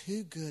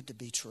too good to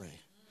be true.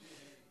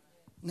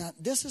 Now,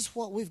 this is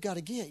what we've got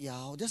to get,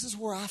 y'all. This is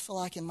where I feel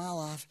like in my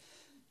life,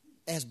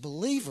 as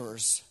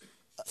believers,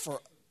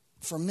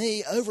 for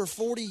me, over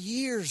 40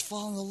 years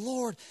following the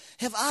Lord,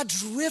 have I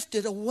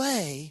drifted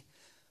away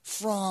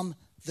from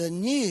the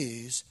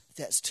news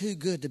that's too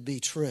good to be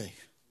true?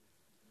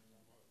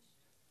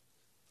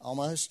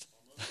 Almost.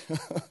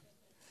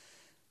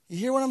 You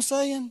hear what I'm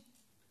saying?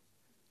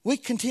 We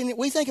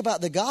think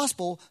about the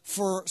gospel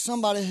for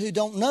somebody who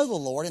don't know the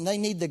Lord and they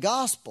need the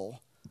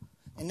gospel.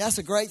 And that's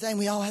a great thing.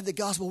 We all have the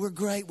gospel. We're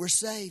great. We're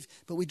saved.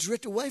 But we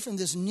drift away from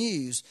this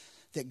news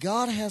that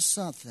God has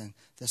something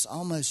that's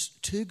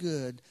almost too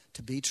good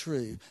to be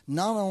true.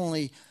 Not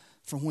only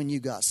from when you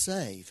got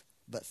saved,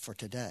 but for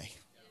today.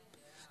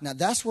 Now,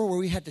 that's where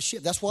we had to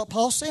shift. That's what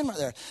Paul's saying right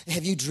there.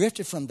 Have you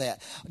drifted from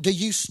that? Do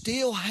you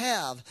still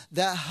have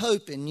that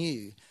hope in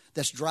you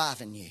that's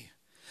driving you?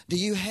 Do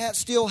you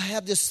still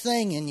have this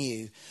thing in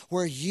you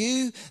where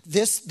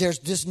there's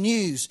this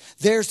news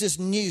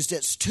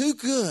that's too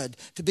good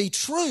to be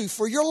true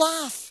for your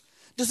life?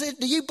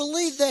 Do you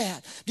believe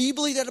that? Do you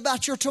believe that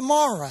about your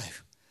tomorrow?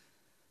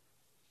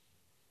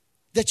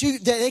 That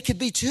it could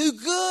be too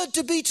good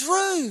to be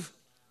true.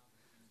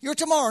 Your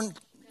tomorrow.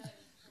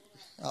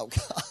 Oh,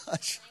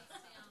 gosh.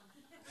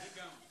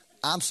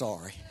 I'm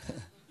sorry.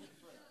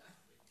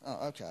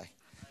 Oh, okay.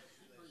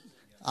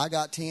 I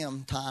got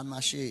Tim tying my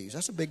shoes.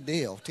 That's a big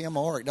deal. Tim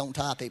Orick don't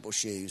tie people's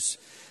shoes.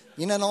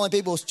 You know, the only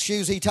people's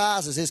shoes he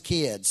ties is his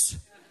kids.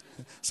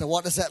 So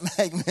what does that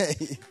make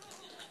me?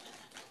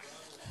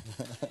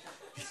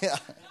 Yeah.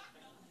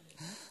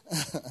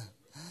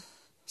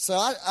 So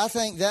I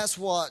think that's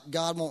what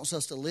God wants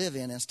us to live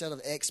in instead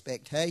of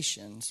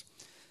expectations.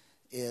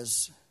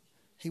 Is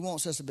He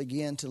wants us to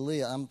begin to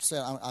live.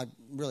 I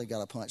really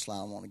got a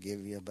punchline I want to give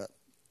you, but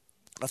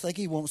I think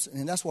He wants,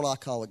 and that's what I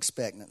call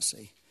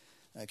expectancy.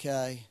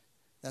 Okay?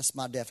 That's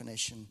my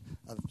definition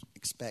of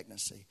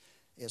expectancy.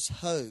 It's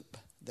hope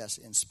that's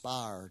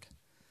inspired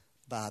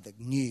by the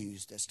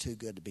news that's too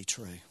good to be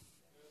true.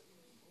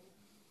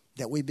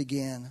 That we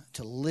begin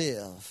to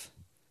live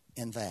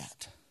in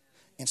that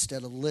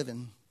instead of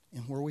living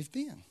in where we've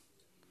been.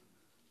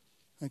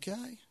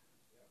 Okay?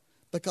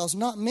 Because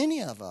not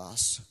many of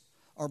us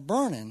are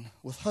burning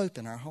with hope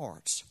in our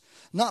hearts.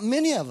 Not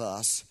many of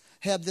us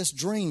have this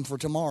dream for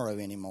tomorrow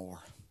anymore.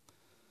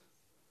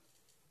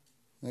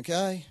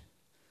 Okay?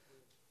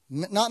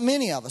 Not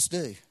many of us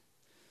do.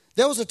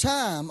 There was a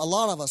time a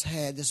lot of us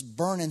had this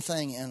burning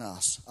thing in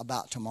us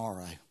about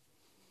tomorrow.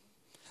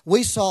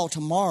 We saw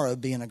tomorrow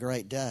being a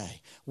great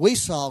day. We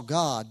saw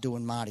God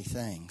doing mighty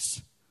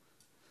things.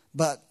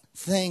 But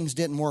things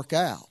didn't work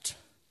out.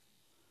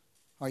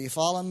 Are you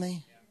following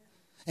me?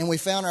 And we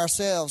found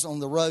ourselves on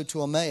the road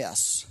to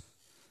Emmaus,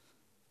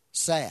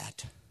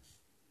 sad.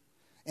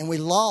 And we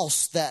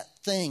lost that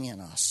thing in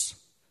us.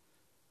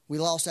 We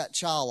lost that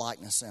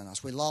childlikeness in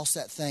us. We lost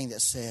that thing that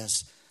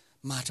says,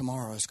 my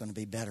tomorrow is going to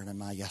be better than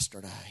my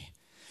yesterday.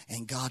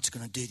 And God's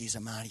going to do these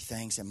mighty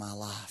things in my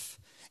life.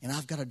 And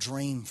I've got a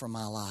dream for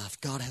my life.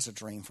 God has a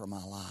dream for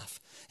my life.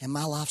 And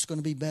my life's going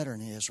to be better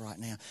than it is right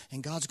now.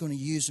 And God's going to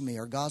use me,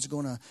 or God's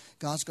going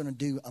to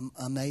do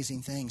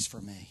amazing things for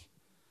me.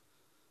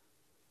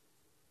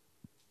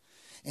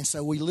 And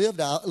so we live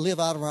out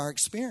of our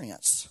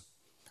experience,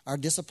 our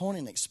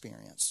disappointing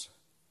experience.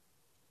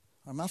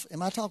 Am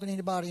I talking to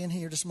anybody in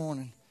here this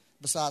morning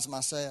besides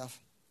myself?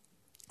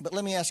 But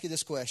let me ask you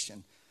this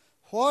question.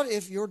 What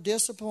if your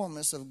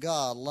disappointments of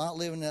God not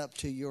living up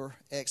to your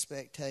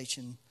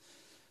expectation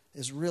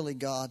is really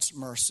God's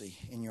mercy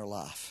in your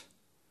life?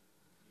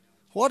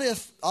 What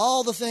if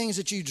all the things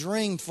that you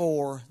dreamed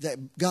for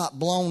that got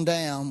blown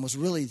down was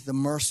really the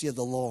mercy of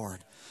the Lord?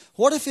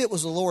 What if it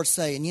was the Lord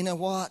saying, you know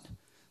what?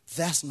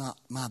 That's not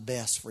my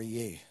best for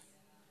you.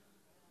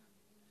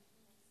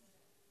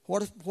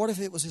 What if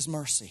it was His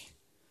mercy?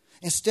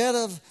 Instead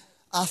of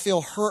I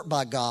feel hurt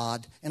by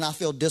God and I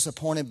feel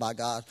disappointed by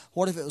God,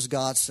 what if it was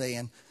God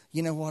saying,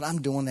 you know what,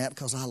 I'm doing that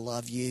because I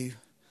love you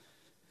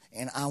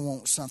and I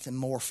want something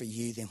more for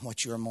you than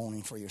what you're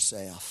wanting for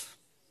yourself.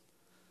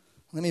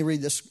 Let me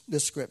read this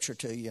scripture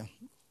to you.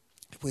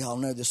 We all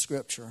know this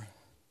scripture.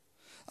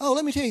 Oh,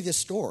 let me tell you this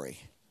story.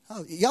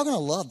 Oh, y'all going to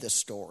love this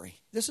story.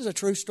 This is a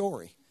true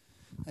story.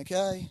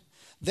 Okay?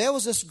 There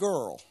was this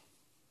girl.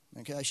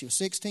 Okay? She was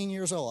 16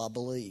 years old, I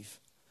believe.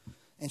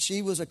 And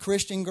she was a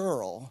Christian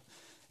girl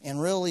and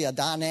really a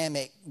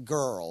dynamic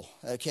girl.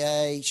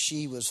 Okay?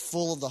 She was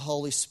full of the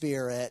Holy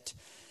Spirit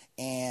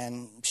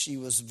and she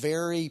was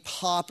very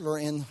popular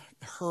in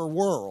her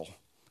world.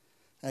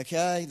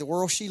 Okay, the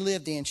world she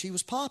lived in, she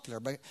was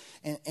popular, but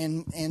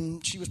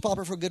and she was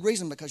popular for a good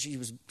reason because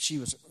she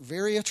was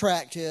very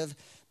attractive,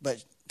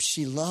 but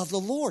she loved the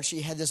Lord. She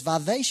had this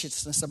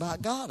vivaciousness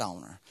about God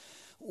on her.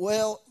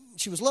 Well,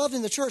 she was loved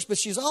in the church, but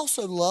she was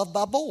also loved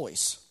by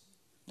boys.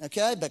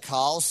 Okay,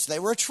 because they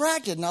were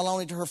attracted not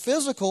only to her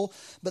physical,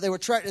 but they were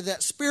attracted to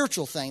that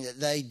spiritual thing that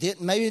they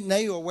didn't, maybe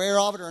they were aware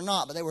of it or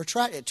not, but they were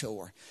attracted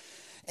to her.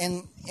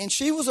 And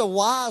she was a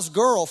wise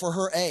girl for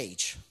her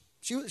age.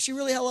 She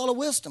really had a lot of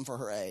wisdom for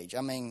her age.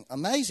 I mean,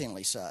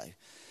 amazingly so.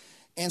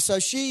 And so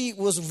she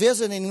was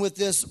visiting with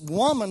this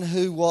woman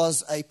who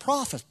was a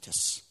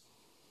prophetess.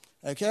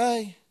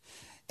 Okay?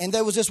 And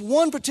there was this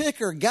one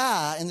particular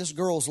guy in this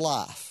girl's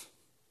life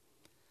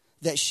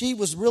that she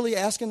was really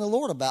asking the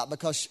Lord about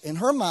because in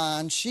her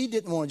mind, she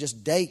didn't want to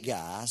just date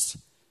guys.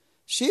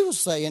 She was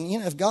saying, you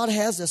know, if God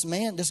has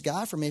this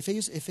guy for me, if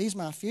he's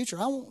my future,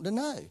 I want to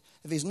know.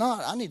 If he's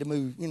not, I need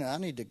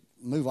to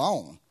move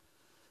on.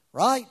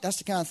 Right? That's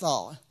the kind of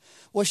thought.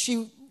 Well,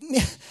 she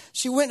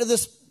went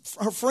to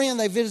her friend,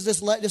 they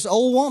visited this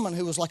old woman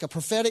who was like a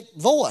prophetic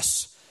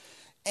voice.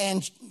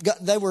 And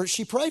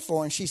she prayed for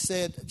her and she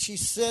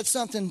said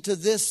something to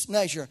this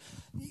nature.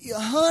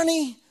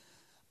 Honey,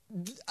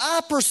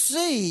 I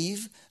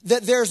perceive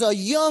that there's a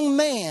young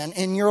man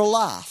in your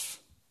life.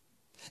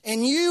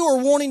 And you are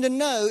wanting to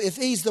know if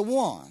he's the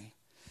one.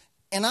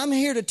 And I'm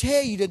here to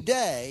tell you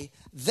today,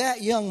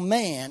 that young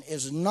man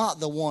is not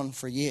the one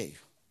for you.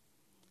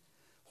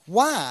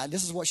 Why?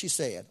 This is what she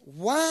said.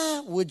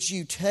 Why would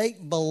you take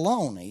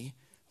bologna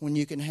when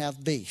you can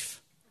have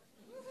beef?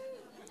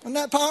 Isn't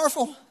that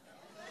powerful?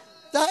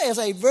 That is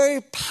a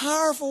very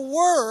powerful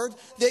word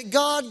that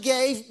God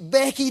gave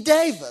Becky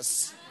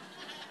Davis.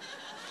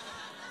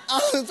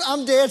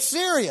 I'm dead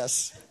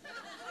serious.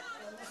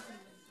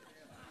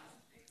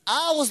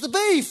 I was the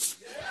beef.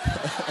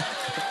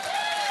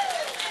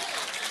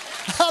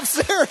 I'm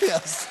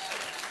serious.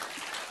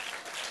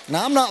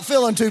 Now, I'm not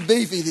feeling too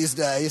beefy these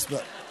days,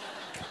 but,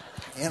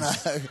 you know,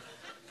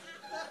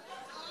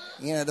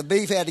 the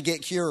beef had to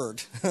get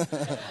cured.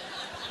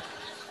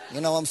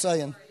 You know what I'm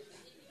saying?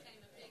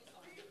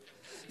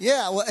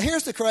 Yeah, well,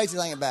 here's the crazy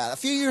thing about it. A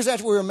few years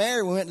after we were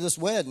married, we went to this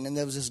wedding, and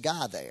there was this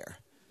guy there.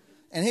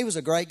 And he was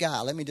a great guy.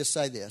 Let me just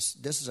say this.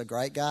 This is a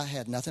great guy.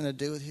 Had nothing to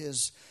do with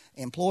his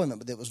employment,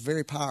 but it was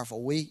very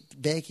powerful. We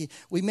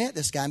met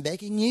this guy, and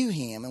Becky knew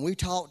him, and we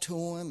talked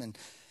to him.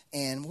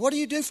 And what do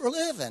you do for a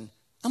living?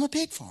 I'm a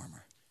pig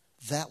farmer.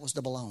 That was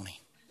the baloney.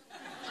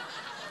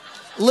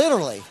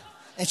 Literally.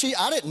 And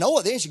I didn't know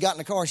it then. She got in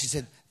the car, and she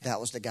said, that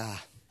was the guy.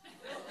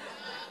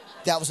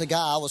 That was the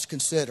guy I was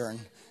considering.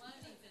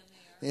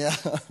 Yeah.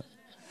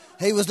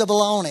 He was the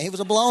baloney. He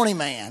was a baloney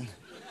man.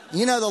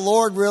 You know, the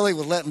Lord really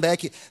was letting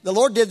Becky. The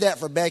Lord did that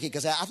for Becky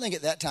because I think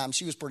at that time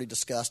she was pretty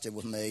disgusted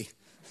with me.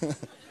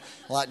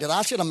 Like,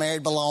 I should have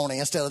married baloney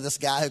instead of this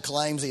guy who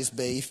claims he's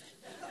beef.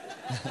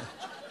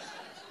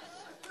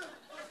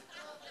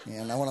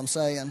 You know what I'm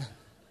saying?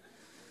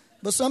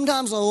 But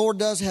sometimes the Lord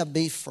does have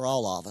beef for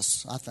all of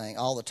us, I think,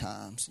 all the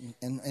times.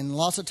 And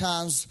lots of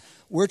times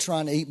we're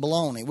trying to eat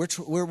baloney.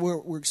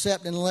 We're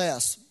accepting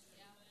less.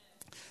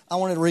 I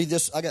wanted to read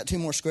this. I got 2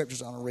 more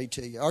scriptures I want to read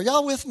to you. Are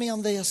y'all with me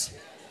on this?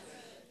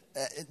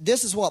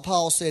 This is what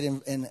Paul said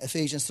in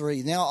Ephesians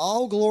 3. Now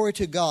all glory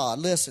to God,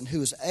 listen,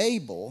 who is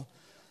able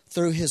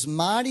through his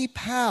mighty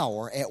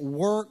power at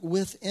work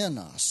within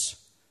us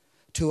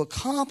to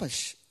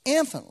accomplish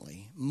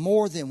infinitely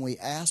more than we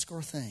ask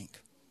or think.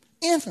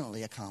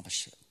 Infinitely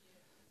accomplish it.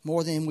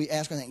 More than we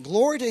ask or think.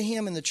 Glory to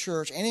him in the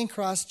church and in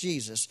Christ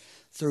Jesus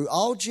through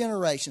all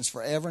generations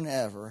forever and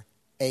ever.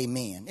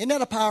 Amen. Isn't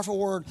that a powerful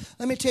word?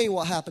 Let me tell you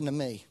what happened to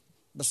me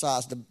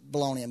besides the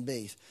bologna and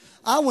beef.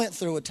 I went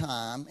through a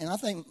time, and I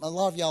think a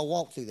lot of y'all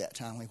walked through that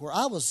time where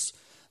I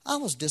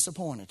was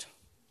disappointed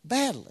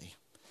badly.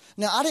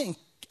 Now,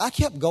 I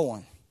kept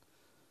going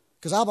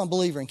because I'm a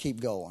believer in keep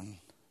going,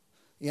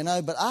 you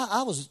know, but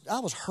I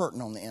was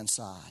hurting on the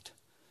inside,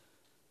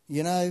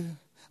 you know.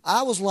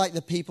 I was like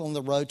the people on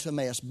the road to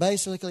Emmaus.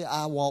 Basically,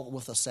 I walked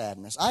with a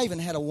sadness. I even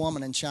had a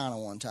woman in China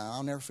one time.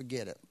 I'll never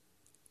forget it.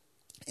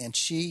 And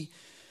she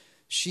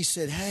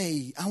said,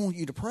 hey, I want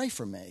you to pray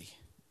for me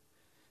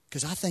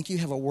because I think you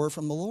have a word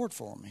from the Lord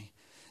for me.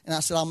 And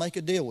I said, I'll make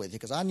a deal with you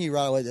because I knew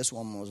right away this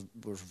woman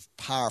was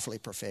powerfully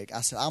prophetic.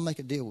 I said, I'll make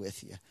a deal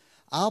with you.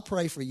 I'll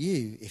pray for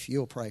you if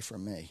you'll pray for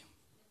me.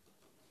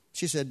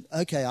 She said,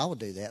 okay, I will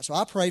do that. So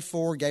I prayed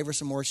for her, gave her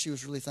some words. She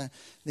was really thankful.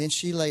 Then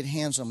she laid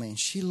hands on me, and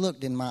she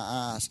looked in my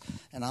eyes.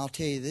 And I'll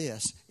tell you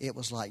this, it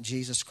was like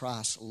Jesus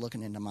Christ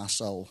looking into my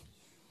soul.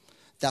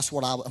 That's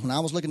what when I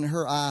was looking in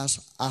her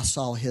eyes, I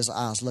saw his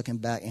eyes looking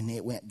back, and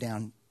it went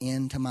down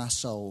into my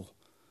soul.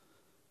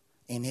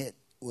 And it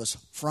was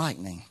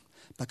frightening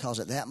because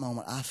at that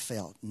moment I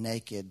felt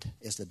naked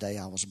as the day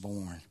I was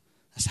born.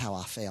 That's how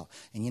I felt.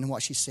 And you know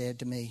what she said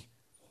to me?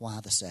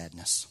 Why the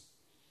sadness?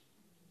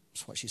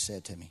 That's what she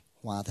said to me.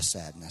 Why the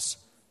sadness?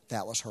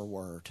 That was her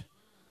word.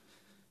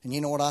 And you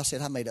know what I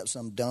said? I made up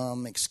some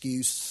dumb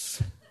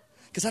excuse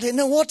because I didn't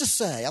know what to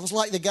say. I was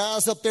like the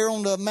guys up there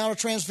on the Mount of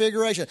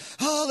Transfiguration.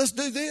 Oh, let's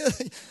do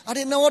this. I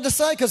didn't know what to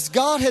say because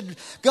God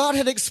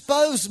had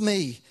exposed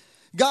me.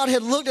 God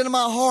had looked into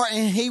my heart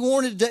and he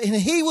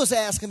was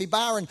asking me,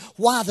 Byron,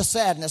 why the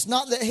sadness?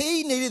 Not that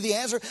he needed the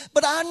answer,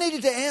 but I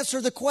needed to answer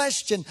the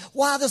question,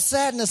 why the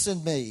sadness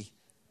in me?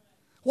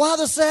 Why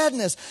the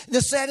sadness?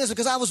 The sadness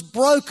because I was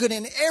broken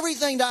and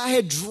everything that I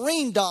had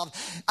dreamed of,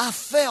 I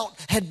felt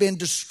had been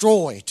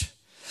destroyed.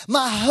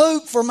 My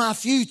hope for my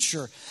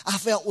future, I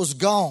felt was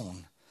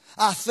gone.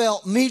 I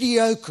felt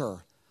mediocre.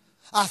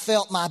 I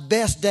felt my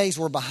best days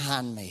were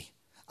behind me.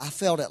 I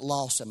felt at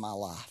loss in my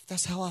life.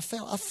 That's how I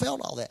felt. I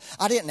felt all that.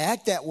 I didn't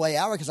act that way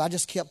out because I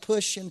just kept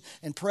pushing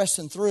and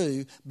pressing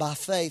through by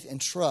faith and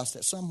trust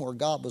that somewhere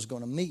God was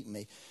going to meet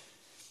me.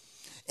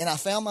 And I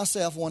found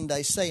myself one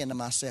day saying to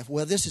myself,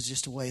 well, this is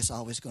just the way it's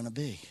always going to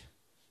be.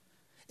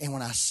 And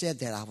when I said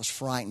that, I was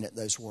frightened at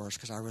those words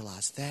because I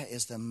realized that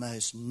is the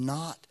most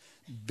not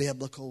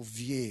biblical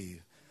view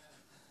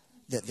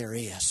that there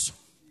is.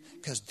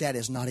 Because that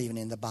is not even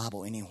in the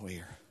Bible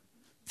anywhere.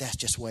 That's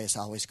just the way it's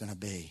always going to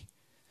be.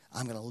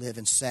 I'm going to live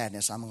in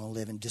sadness. I'm going to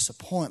live in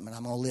disappointment.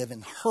 I'm going to live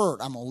in hurt.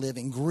 I'm going to live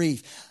in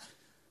grief.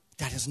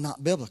 That is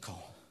not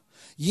biblical.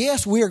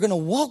 Yes, we are going to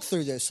walk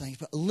through those things,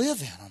 but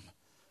live in them.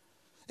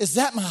 Is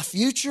that my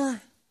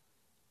future?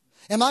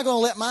 Am I going to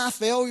let my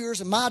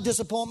failures and my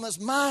disappointments,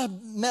 my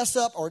mess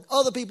up or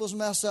other people's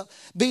mess up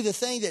be the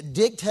thing that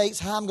dictates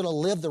how I'm going to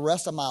live the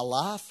rest of my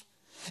life?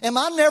 Am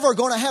I never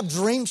going to have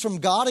dreams from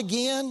God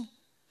again?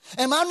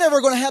 Am I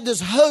never going to have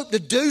this hope to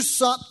do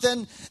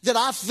something that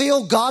I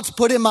feel God's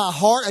put in my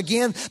heart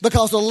again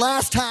because the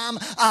last time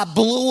I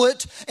blew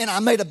it and I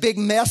made a big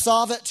mess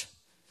of it?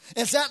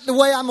 Is that the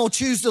way I'm going to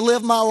choose to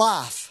live my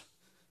life?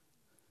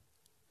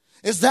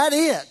 Is that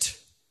it?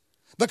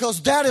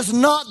 Because that is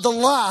not the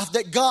life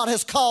that God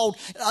has called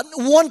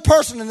one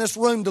person in this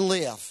room to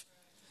live.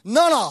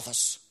 None of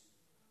us.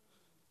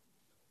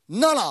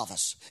 None of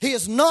us. He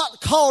has not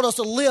called us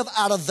to live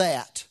out of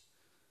that.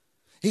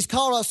 He's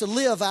called us to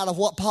live out of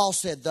what Paul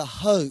said, the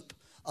hope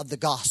of the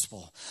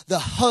gospel. The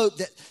hope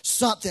that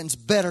something's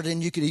better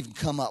than you could even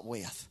come up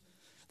with.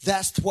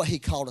 That's what he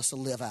called us to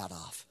live out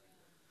of.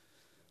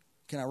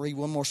 Can I read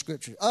one more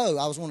scripture?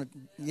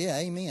 Yeah,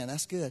 amen.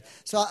 That's good.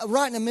 So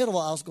right in the middle,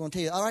 I was going to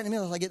tell you, right in the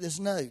middle, I get this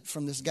note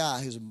from this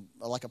guy who's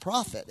like a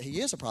prophet. He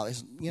is a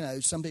prophet. You know,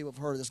 some people have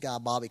heard of this guy,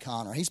 Bobby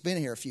Conner. He's been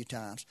here a few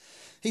times.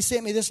 He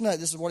sent me this note.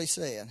 This is what he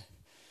said.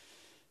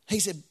 He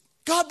said,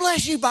 God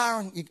bless you,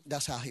 Byron.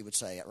 That's how he would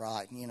say it,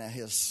 right? You know,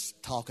 he's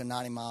talking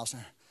 90 miles an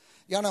hour.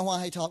 Y'all know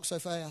why he talks so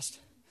fast?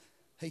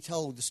 He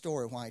told the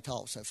story of why he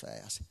talked so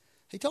fast.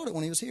 He told it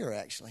when he was here,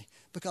 actually,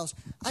 because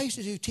I used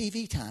to do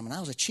TV time, and I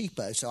was a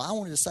cheapo, so I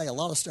wanted to say a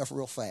lot of stuff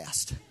real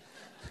fast.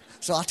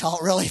 So I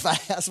talked really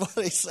fast, what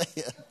he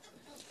said.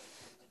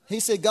 He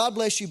said, God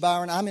bless you,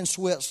 Byron. I'm in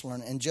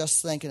Switzerland and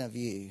just thinking of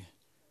you.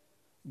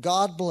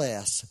 God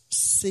bless.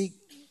 Seek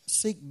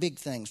big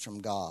things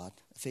from God.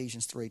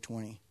 Ephesians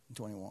 3:20 and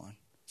 21.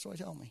 That's what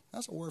he told me.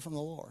 That's a word from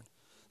the Lord.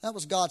 That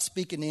was God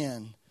speaking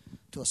in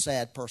to a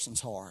sad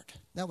person's heart.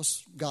 That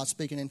was God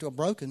speaking into a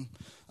broken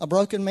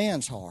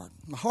man's heart,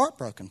 a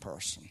heartbroken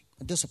person,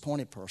 a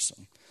disappointed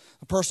person,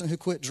 a person who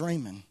quit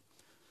dreaming,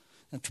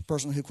 a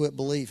person who quit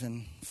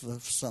believing for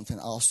something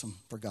awesome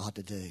for God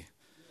to do.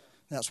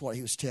 That's what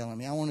he was telling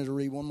me. I wanted to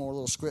read one more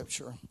little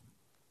scripture.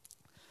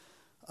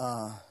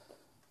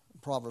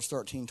 Proverbs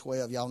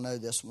 13:12. Y'all know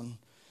this one.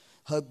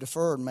 Hope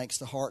deferred makes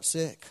the heart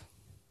sick.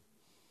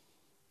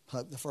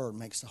 Hope deferred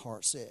makes the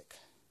heart sick.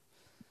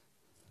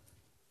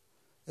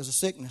 There's a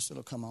sickness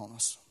that'll come on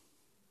us.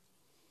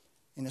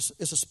 And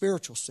it's a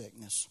spiritual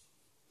sickness.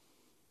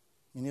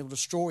 And it'll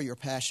destroy your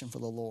passion for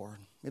the Lord.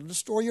 It'll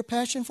destroy your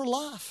passion for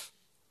life.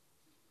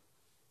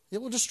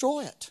 It will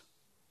destroy it.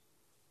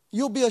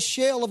 You'll be a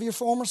shell of your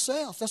former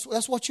self.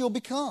 That's what you'll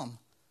become.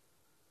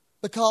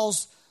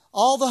 Because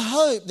all the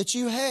hope that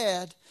you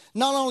had,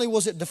 not only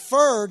was it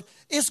deferred,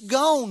 it's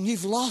gone.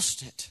 You've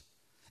lost it.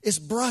 It's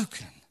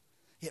broken.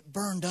 It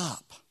burned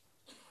up.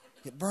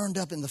 It burned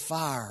up in the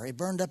fire. It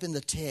burned up in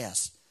the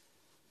test.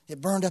 It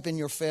burned up in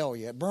your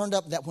failure. It burned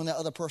up when that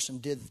other person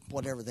did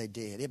whatever they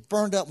did. It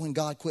burned up when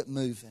God quit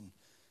moving.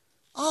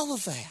 All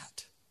of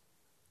that.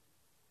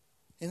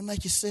 It'll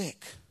make you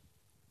sick.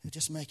 It'll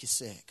just make you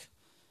sick.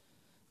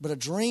 But a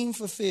dream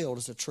fulfilled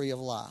is a tree of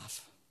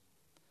life.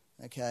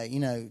 Okay, you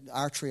know,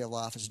 our tree of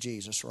life is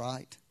Jesus,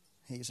 right?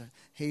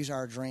 He's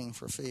our dream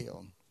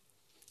fulfilled.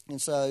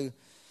 And so,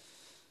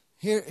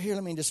 here,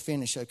 let me just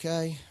finish,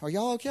 okay? Are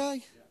y'all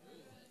okay?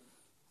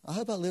 I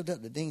hope I lived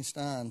up to Dean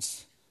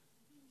Stein's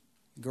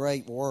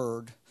great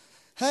word.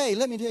 Hey,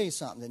 let me tell you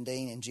something,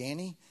 Dean and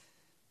Jenny.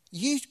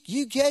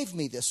 You gave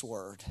me this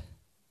word.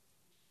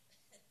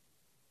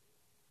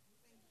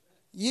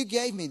 You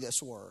gave me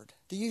this word.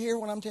 Do you hear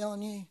what I'm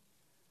telling you?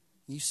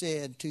 You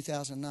said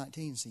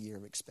 2019 is the year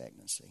of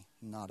expectancy,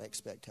 not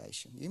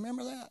expectation. You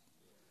remember that?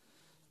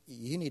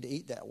 You need to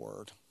eat that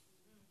word.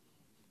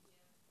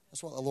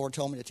 That's what the Lord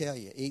told me to tell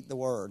you. Eat the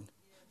word.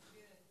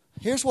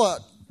 Here's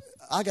what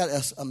I got,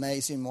 an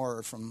amazing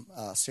word from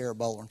Sarah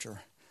Bollinger.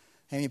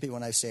 How many people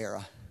know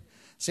Sarah?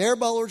 Sarah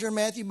Bollinger and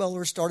Matthew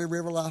Bollinger started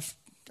River Life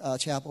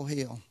Chapel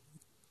Hill.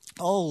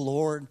 Oh,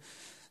 Lord,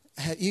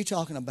 you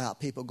talking about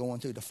people going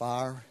through the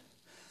fire?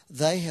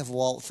 They have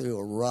walked through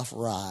a rough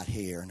ride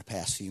here in the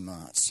past few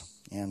months.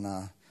 And,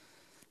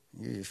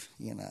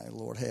 you know,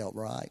 Lord help,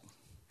 right?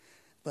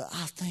 But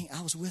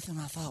I was with them,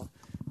 I thought,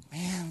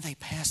 man, they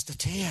passed the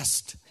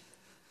test.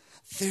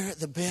 They're at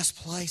the best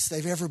place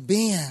they've ever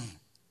been.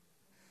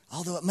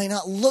 Although it may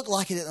not look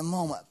like it at the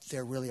moment,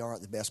 they really are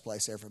at the best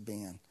place they've ever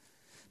been.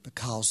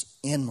 Because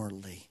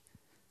inwardly,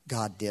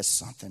 God did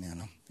something in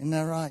them. Isn't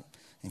that right?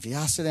 If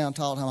I sit down and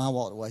talk to them, I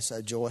walked away so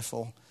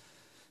joyful.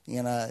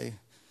 You know,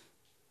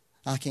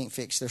 I can't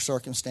fix their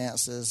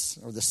circumstances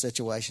or the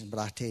situation, but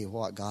I tell you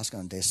what, God's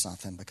going to do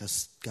something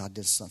because God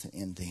did something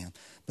in them.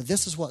 But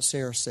this is what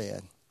Sarah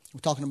said. We're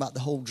talking about the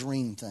whole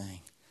dream thing.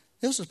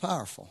 This is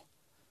powerful.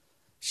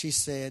 She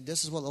said,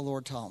 this is what the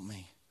Lord taught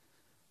me.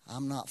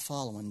 I'm not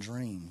following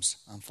dreams.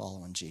 I'm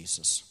following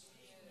Jesus.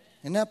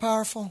 Isn't that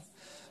powerful?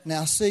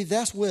 Now, see,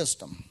 that's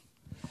wisdom.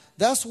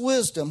 That's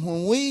wisdom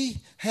when we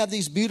have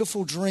these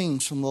beautiful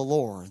dreams from the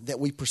Lord that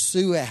we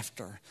pursue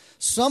after.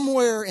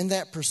 Somewhere in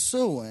that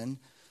pursuing,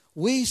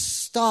 we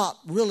stop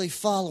really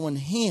following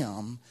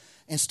Him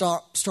and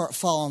start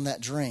following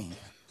that dream.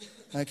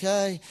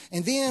 Okay?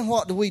 And then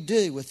what do we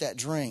do with that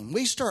dream?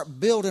 We start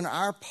building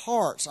our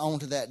parts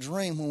onto that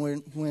dream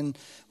when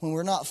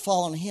we're not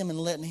following Him and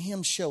letting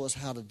Him show us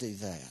how to do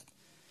that.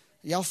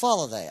 Y'all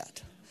follow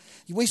that?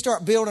 We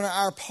start building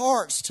our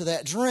parts to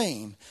that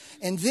dream.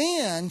 And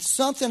then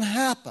something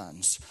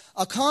happens.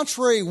 A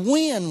contrary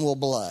wind will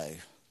blow.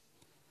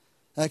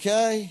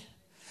 Okay?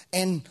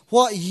 And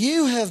what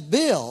you have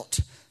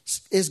built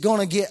is going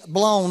to get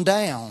blown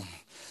down.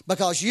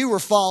 Because you were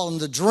following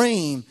the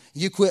dream,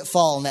 you quit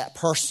following that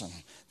person,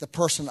 the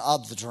person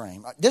of the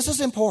dream. This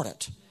is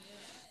important.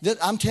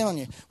 I'm telling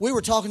you. We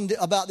were talking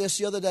about this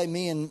the other day,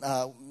 me and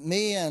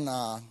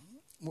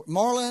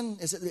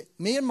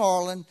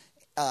Marlon,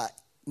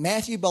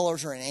 Matthew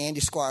Bullinger, and Andy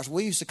Squires.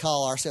 We used to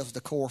call ourselves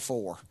the Core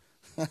Four.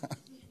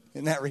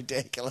 Isn't that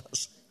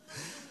ridiculous?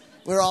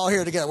 We're all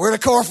here together. We're the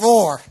Core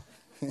Four.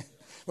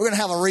 We're going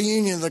to have a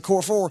reunion of the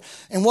Core Four.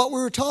 And what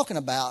we were talking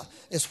about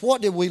is,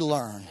 what did we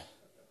learn?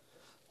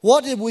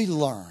 What did we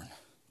learn?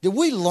 Did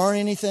we learn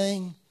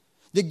anything?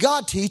 Did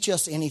God teach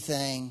us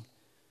anything?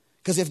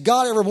 Because if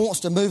God ever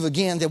wants to move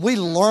again, did we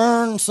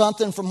learn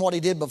something from what He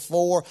did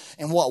before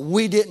and what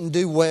we didn't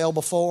do well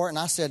before? And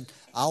I said,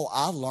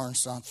 I've learned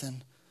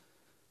something.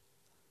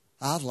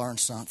 I've learned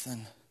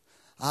something.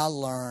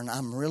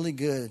 I'm really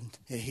good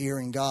at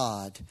hearing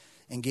God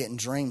and getting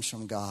dreams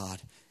from God.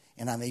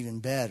 And I'm even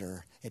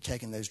better at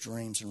taking those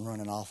dreams and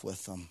running off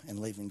with them and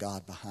leaving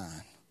God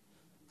behind.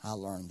 I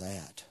learned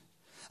that.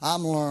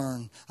 I've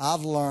learned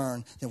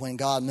that when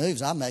God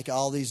moves, I make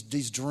all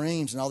these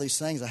dreams and all these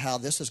things of how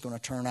this is going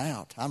to turn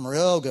out. I'm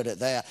real good at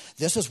that.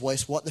 This is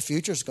what the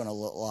future is going to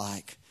look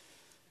like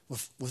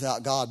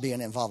without God being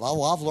involved.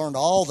 Oh, I've learned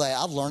all that.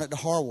 I've learned it the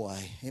hard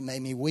way. It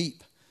made me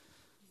weep.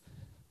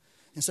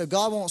 And so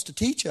God wants to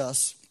teach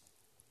us,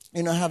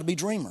 how to be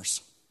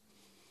dreamers.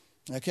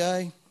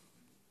 Okay?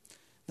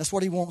 That's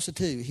what He wants to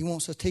do. He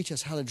wants to teach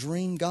us how to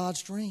dream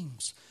God's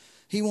dreams.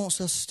 He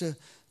wants us to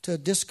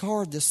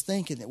discard this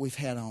thinking that we've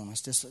had on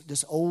us,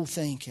 this old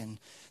thinking,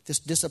 this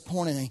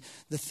disappointing thing,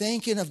 the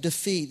thinking of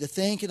defeat, the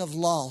thinking of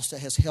loss that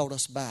has held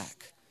us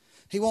back.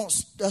 He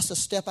wants us to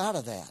step out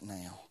of that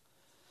now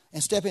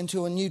and step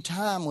into a new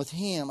time with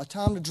Him, a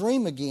time to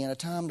dream again, a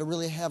time to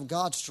really have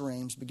God's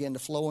dreams begin to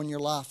flow in your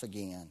life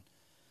again.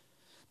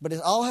 But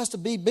it all has to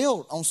be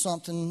built on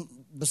something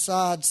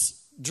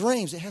besides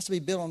dreams. It has to be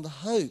built on the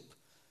hope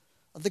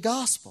of the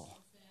gospel.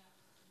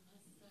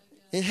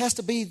 That has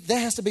to be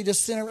the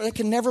center. It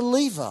can never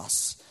leave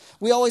us.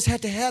 We always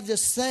have to have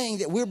this thing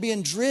that we're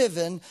being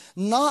driven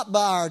not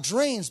by our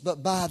dreams,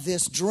 but by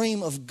this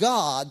dream of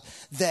God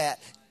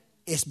that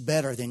it's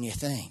better than you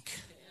think.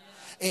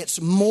 It's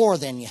more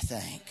than you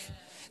think.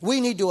 We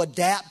need to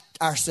adapt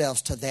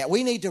ourselves to that.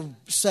 We need to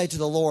say to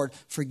the Lord,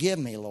 forgive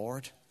me,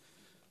 Lord,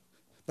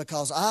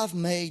 because I've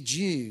made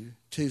you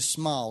too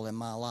small in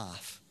my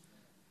life.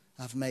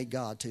 I've made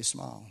God too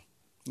small.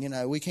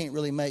 We can't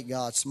really make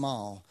God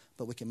small,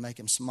 but we can make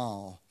Him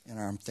small in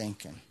our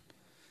thinking.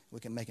 We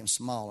can make Him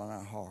small in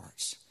our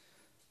hearts.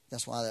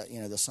 That's why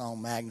the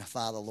song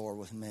 "Magnify the Lord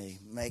with Me."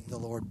 Make the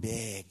Lord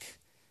big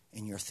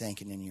in your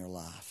thinking in your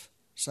life.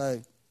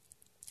 So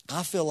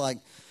I feel like,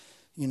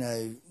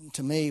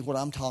 to me, what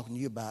I'm talking to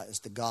you about is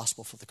the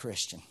gospel for the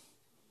Christian.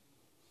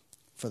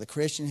 For the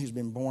Christian who's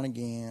been born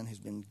again, who's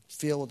been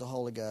filled with the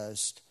Holy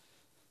Ghost,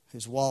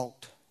 who's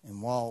walked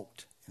and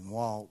walked and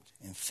walked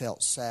and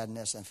felt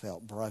sadness and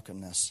felt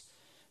brokenness,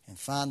 and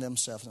find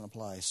themselves in a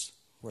place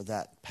where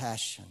that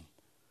passion.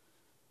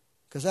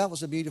 Because that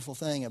was the beautiful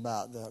thing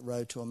about the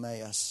road to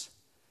Emmaus.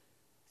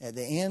 At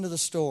the end of the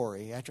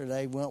story, after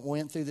they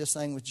went through this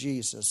thing with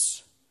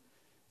Jesus,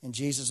 and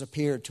Jesus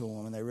appeared to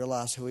them, and they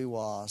realized who He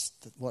was,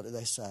 what did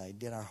they say?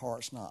 Did our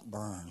hearts not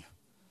burn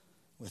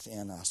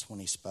within us when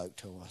He spoke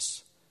to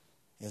us?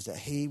 Is that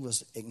He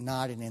was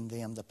igniting in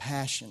them the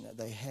passion that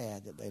they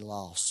had that they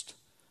lost.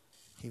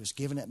 He was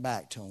giving it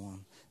back to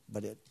them.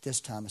 But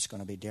this time it's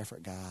going to be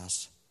different,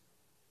 guys.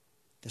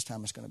 This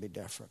time it's going to be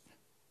different.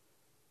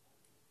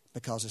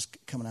 Because it's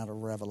coming out of a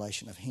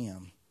revelation of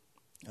Him,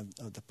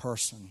 of the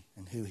person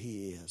and who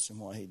He is and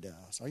what He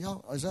does.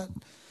 Is that?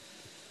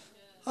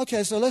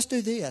 Okay, so let's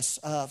do this.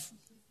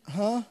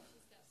 Okay.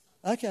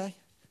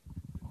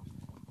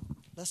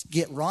 Let's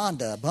get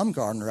Rhonda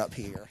Bumgardner up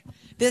here.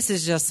 This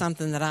is just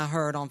something that I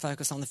heard on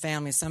Focus on the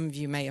Family. Some of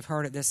you may have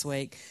heard it this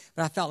week,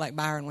 but I felt like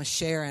Byron was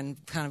sharing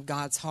kind of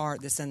God's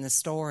heart that's in this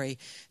story.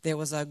 There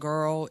was a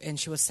girl, and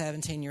she was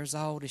 17 years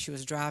old, and she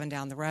was driving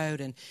down the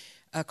road, and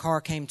a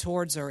car came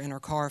towards her, and her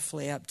car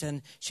flipped,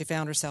 and she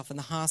found herself in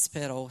the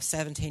hospital,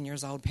 17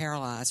 years old,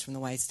 paralyzed from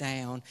the waist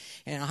down.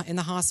 And in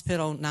the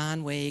hospital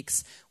 9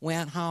 weeks,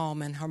 went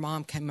home, and her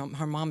mom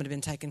had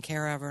been taking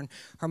care of her, and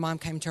her mom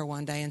came to her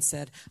one day and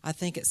said, I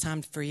think it's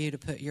time for you to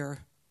put your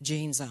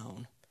jeans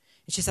on.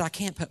 And she said, I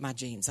can't put my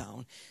jeans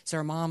on. So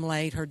her mom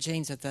laid her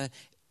jeans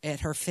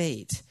at her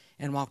feet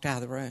and walked out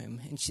of the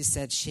room. And she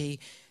said she,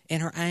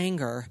 in her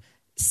anger,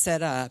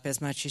 sat up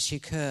as much as she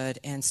could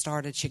and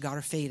she got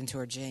her feet into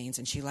her jeans,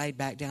 and she laid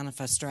back down in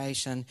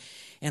frustration.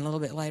 And a little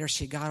bit later,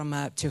 she got them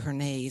up to her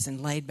knees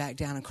and laid back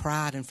down and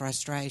cried in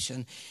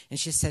frustration. And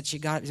she said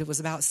it was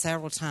about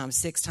several times,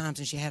 6 times,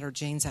 and she had her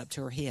jeans up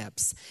to her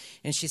hips.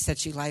 And she said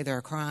she lay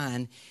there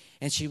crying,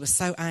 and she was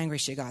so angry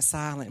she got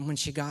silent. And when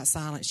she got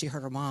silent, she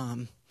heard her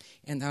mom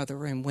in the other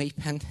room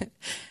weeping.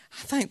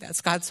 I think that's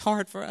God's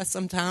heart for us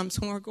sometimes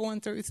when we're going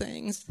through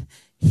things.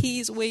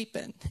 He's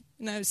weeping.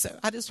 So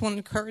I just want to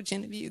encourage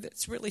any of you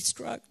that's really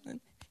struggling.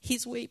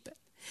 He's weeping.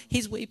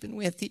 He's weeping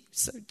with you.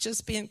 So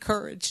just be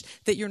encouraged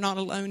that you're not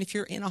alone if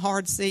you're in a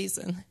hard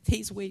season.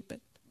 He's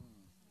weeping.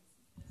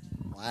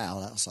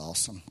 Wow, that was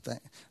awesome.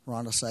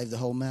 Rhonda saved the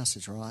whole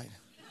message, right?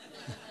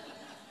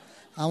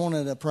 I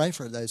wanted to pray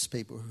for those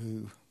people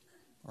who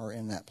are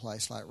in that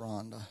place like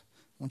Rhonda.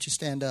 Won't you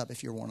stand up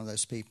if you're one of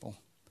those people?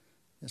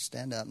 Just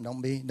stand up.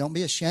 Don't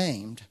be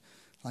ashamed.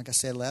 Like I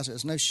said last week,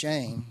 there's no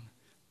shame.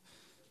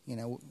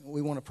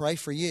 We want to pray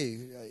for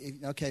you.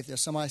 Okay, if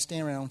there's somebody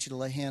standing around, I want you to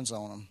lay hands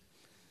on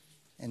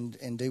them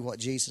and do what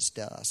Jesus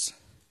does.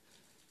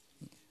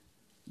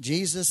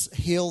 Jesus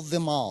healed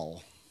them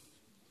all.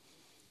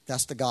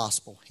 That's the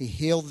gospel. He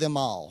healed them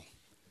all.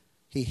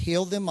 He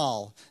healed them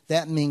all.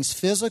 That means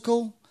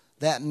physical.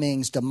 That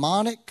means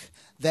demonic.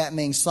 That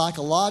means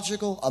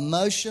psychological,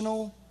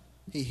 emotional.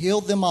 He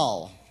healed them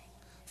all.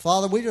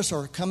 Father, we just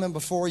are coming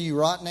before you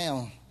right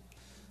now,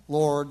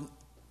 Lord,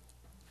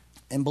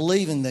 and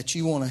believing that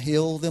you want to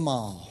heal them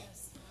all.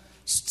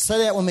 Say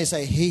that with me.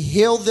 Say, He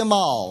healed them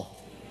all.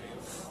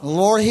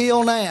 Lord,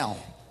 heal now.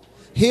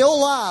 Heal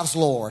lives,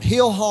 Lord.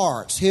 Heal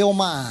hearts. Heal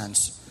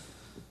minds.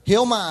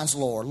 Heal minds,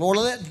 Lord. Lord,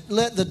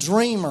 let the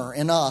dreamer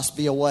in us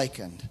be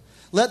awakened.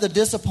 Let the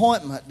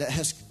disappointment that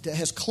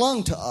has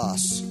clung to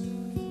us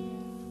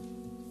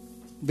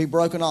be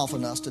broken off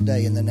in us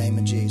today in the name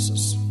of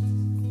Jesus.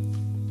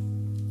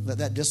 Let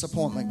that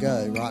disappointment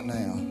go right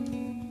now.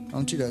 I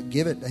want you to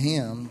give it to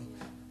Him.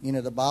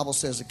 The Bible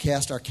says to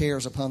cast our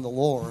cares upon the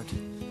Lord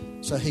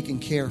so He can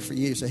care for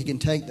you, so He can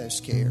take those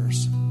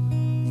cares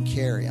and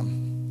carry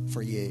them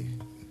for you.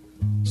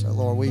 So,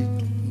 Lord,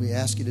 we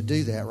ask you to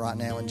do that right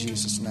now in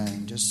Jesus'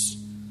 name. Just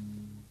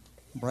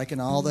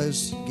breaking all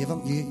those,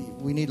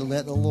 we need to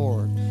let the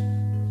Lord.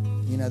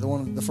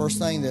 The first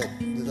thing that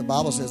the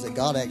Bible says that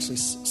God actually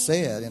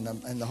said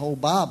in the whole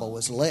Bible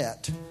was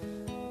let.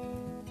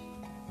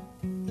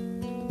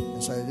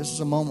 And so this is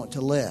a moment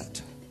to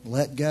let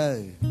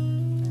go,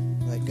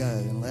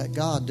 and let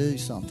God do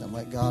something.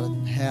 Let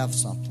God have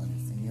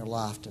something in your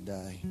life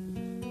today.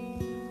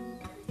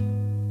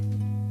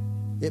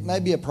 It may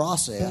be a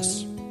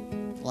process,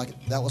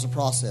 like that was a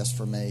process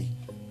for me.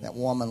 That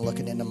woman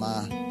looking into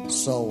my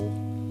soul,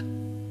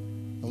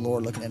 the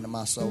Lord looking into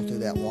my soul through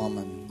that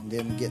woman, and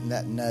then getting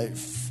that note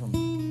from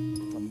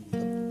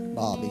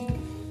Bobby.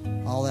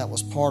 All that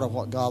was part of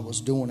what God was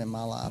doing in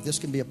my life. This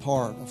can be a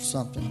part of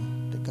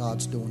something that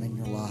God's doing in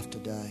your life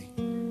today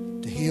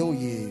to heal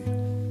you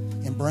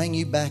and bring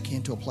you back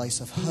into a place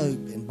of hope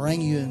and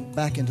bring you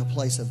back into a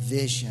place of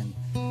vision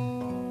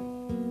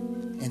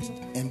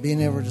and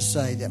being able to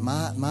say that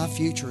my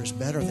future is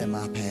better than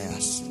my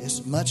past.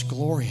 It's much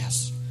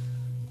glorious.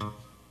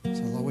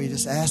 So, Lord, we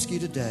just ask you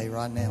today,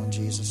 right now, in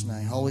Jesus'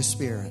 name, Holy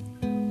Spirit,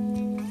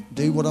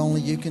 do what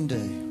only you can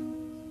do.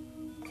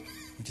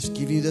 We just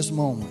give you this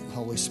moment,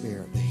 Holy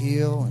Spirit, to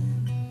heal.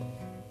 And,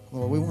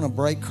 Lord, we want to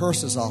break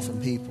curses off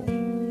of people.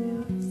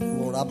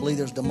 Lord, I believe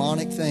there's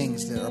demonic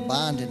things that are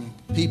binding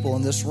people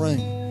in this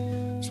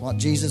room. That's what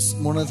Jesus,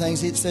 one of the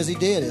things He says He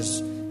did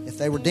is, if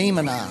they were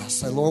demonized,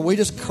 say, Lord, we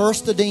just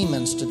curse the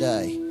demons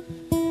today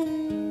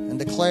and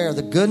declare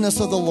the goodness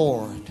of the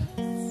Lord.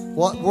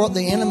 What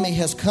the enemy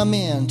has come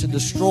in to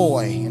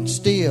destroy and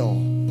steal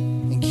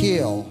and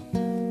kill,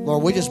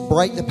 Lord, we just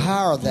break the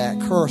power of that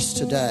curse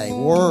today.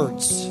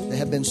 Words that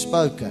have been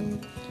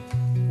spoken,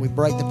 we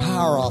break the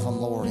power of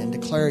them, Lord, and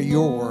declare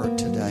your word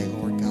today,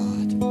 Lord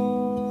God.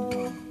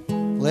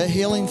 Let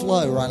healing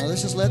flow right now.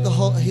 Let's just let the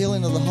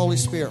healing of the Holy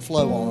Spirit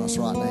flow on us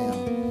right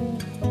now.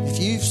 If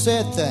you've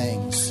said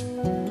things,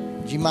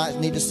 you might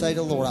need to say to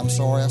the Lord, I'm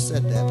sorry I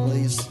said that.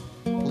 Please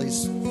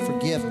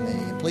forgive me.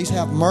 And please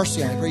have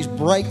mercy on me. Please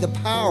break the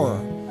power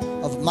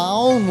of my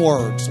own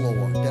words,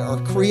 Lord, that are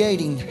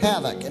creating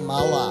havoc in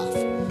my life.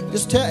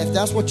 Just tell, if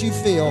that's what you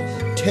feel,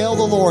 tell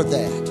the Lord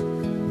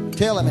that.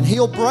 Tell Him, and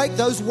He'll break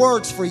those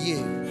words for you.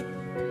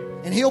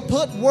 And He'll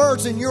put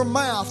words in your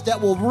mouth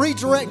that will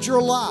redirect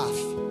your life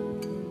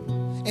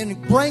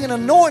and bring an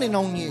anointing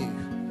on you.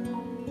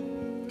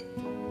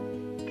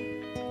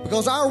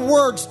 Because our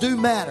words do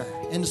matter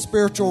in the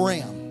spiritual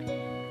realm.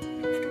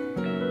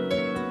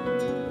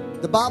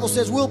 The Bible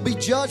says we'll be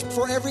judged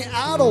for every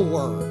idle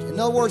word. In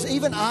other words,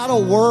 even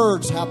idle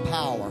words have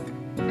power.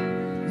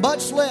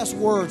 Much less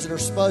words that are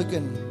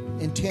spoken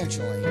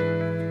intentionally.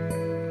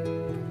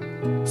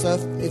 So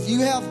if you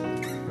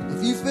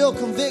feel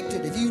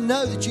convicted, if you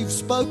know that you've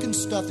spoken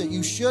stuff that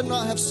you should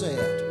not have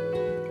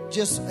said,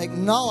 just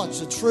acknowledge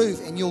the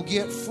truth and you'll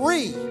get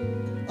free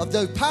of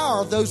the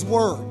power of those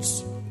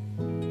words.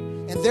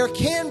 And there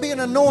can be an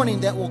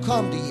anointing that will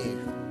come to you.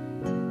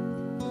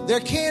 There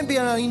can be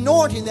an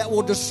anointing that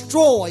will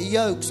destroy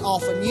yokes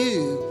off of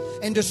you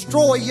and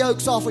destroy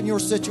yokes off in your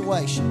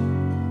situation.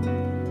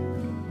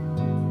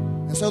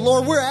 And so,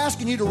 Lord, we're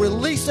asking you to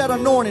release that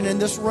anointing in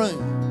this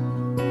room.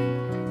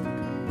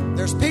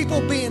 There's people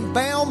being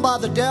bound by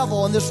the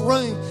devil in this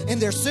room, in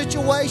their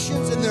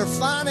situations, in their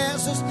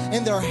finances,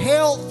 in their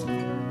health,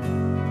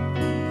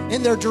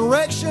 in their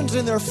directions,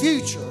 in their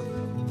future.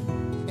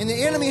 And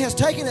the enemy has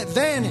taken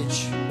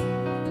advantage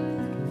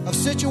of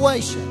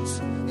situations.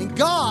 And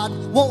God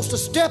wants to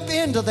step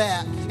into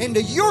that,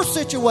 into your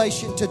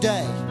situation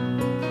today,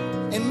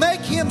 and make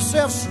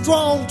himself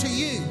strong to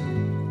you.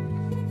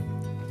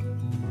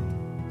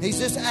 He's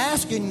just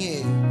asking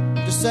you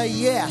to say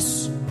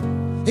yes.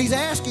 He's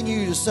asking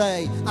you to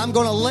say, I'm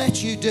going to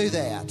let you do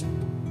that.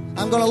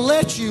 I'm going to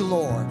let you,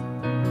 Lord.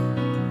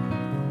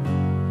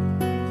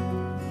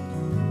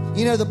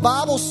 You know, the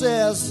Bible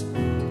says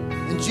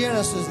in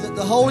Genesis that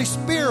the Holy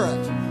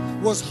Spirit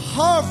was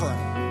hovering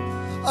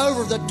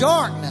over the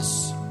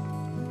darkness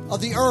of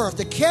the earth,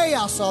 the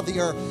chaos of the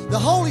earth. The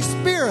Holy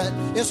Spirit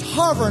is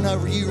hovering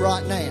over you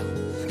right now.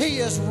 He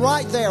is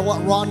right there, what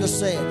Rhonda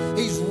said.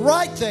 He's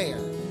right there.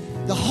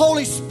 The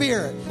Holy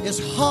Spirit is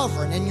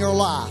hovering in your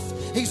life.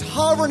 He's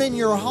hovering in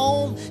your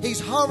home. He's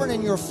hovering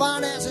in your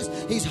finances.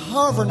 He's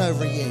hovering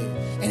over you.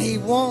 And he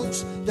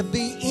wants to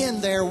be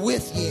in there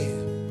with you.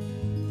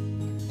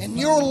 And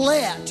your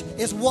let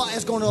is what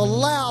is going to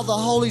allow the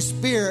Holy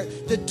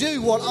Spirit to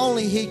do what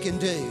only he can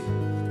do.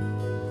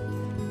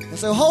 And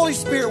so, Holy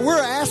Spirit,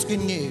 we're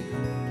asking you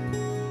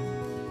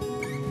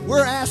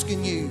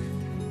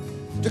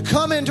to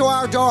come into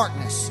our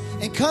darkness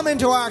and come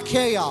into our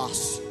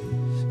chaos.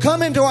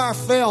 Come into our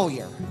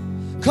failure.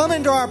 Come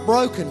into our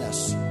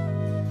brokenness.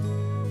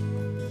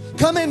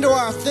 Come into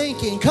our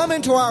thinking. Come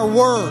into our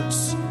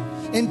words.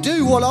 And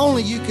do what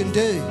only you can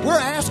do. We're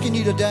asking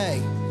you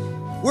today.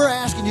 We're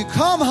asking you,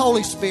 come,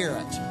 Holy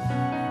Spirit.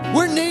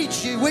 We need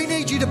you. We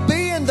need you to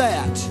be in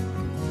that.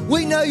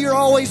 We know you're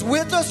always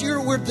with us.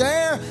 We're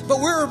there. But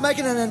we're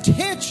making an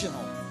intentional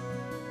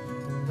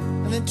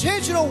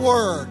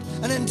word,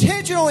 an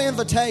intentional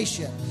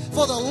invitation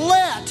for the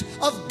let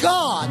of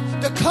God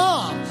to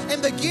come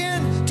and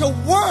begin to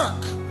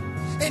work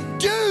and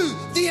do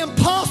the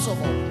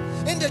impossible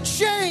and to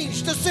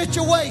change the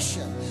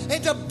situation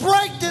and to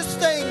break this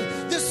thing,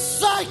 this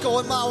cycle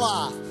in my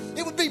life.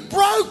 It would be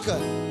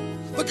broken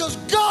because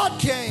God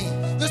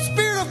came. The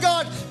Spirit of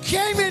God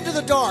came into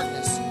the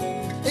darkness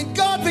and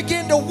God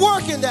began to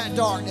work in that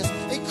darkness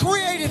and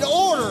created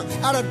order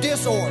out of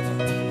disorder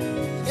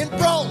and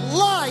brought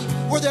light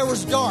where there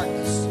was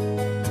darkness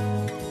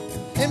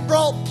and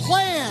brought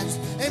plans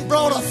and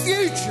brought a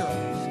future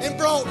and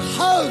brought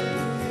hope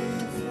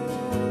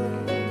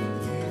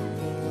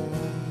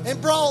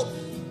and brought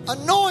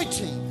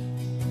anointing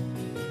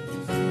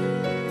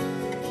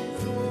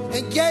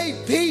and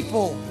gave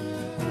people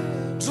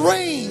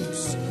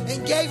dreams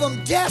and gave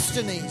them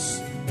destinies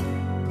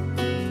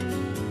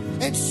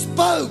and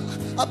spoke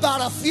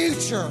about a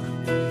future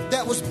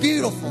that was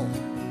beautiful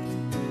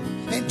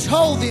and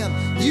told them,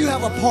 you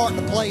have a part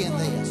to play in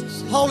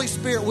this. Holy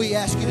Spirit, we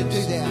ask you to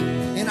do that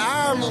in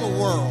our little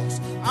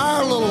worlds,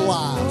 our little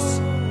lives,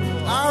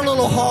 our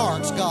little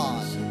hearts,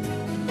 God.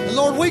 And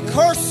Lord, we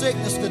curse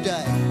sickness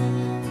today.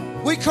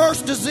 We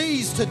curse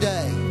disease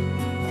today.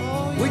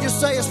 We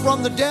just say it's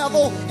from the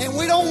devil and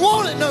we don't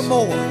want it no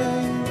more.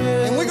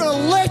 And we're going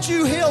to let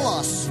you heal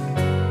us.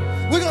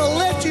 We're going to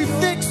let you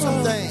fix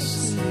some things.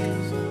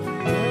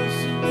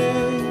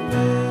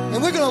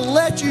 And we're going to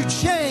let you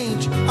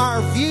change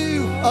our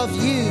view of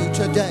you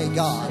today,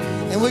 God.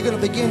 And we're going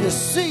to begin to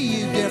see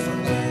you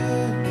differently.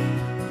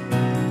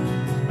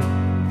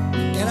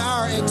 And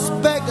our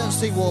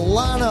expectancy will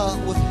line up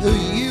with who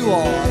you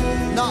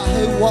are, not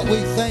what we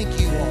think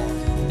you are.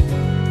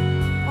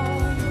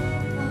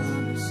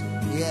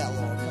 Yeah,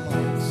 Lord, come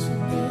on.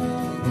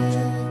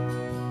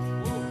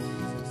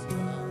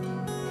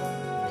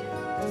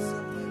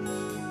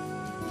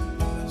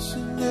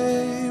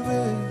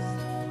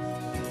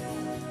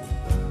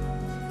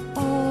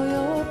 All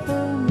your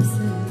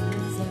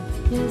promises are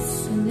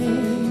yes and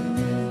amen.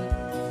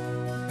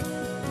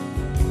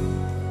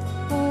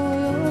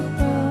 All your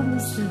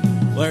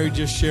promises. Larry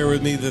just shared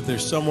with me that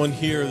there's someone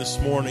here this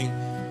morning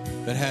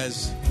that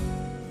has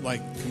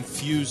like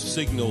confused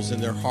signals in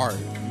their heart,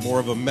 more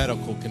of a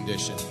medical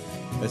condition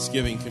that's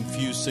giving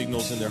confused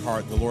signals in their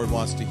heart. The Lord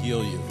wants to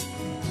heal you.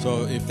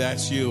 So if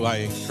that's you, I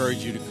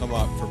encourage you to come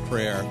up for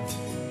prayer.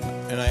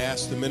 And I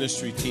asked the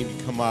ministry team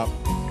to come up.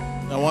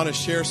 I want to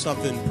share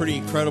something pretty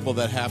incredible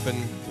that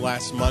happened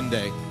last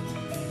Monday.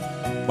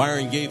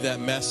 Byron gave that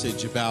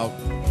message about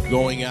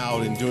going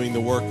out and doing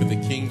the work of the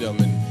kingdom.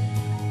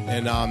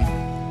 And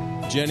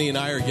Jenny and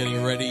I are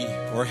getting ready,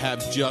 or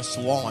have just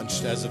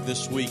launched as of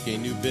this week, a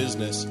new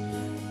business.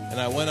 And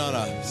I went on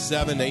a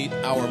 7-8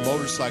 hour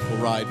motorcycle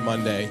ride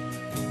Monday.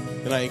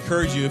 And I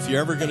encourage you, if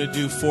you're ever going to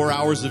do 4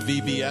 hours of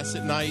VBS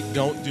at night,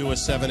 don't do a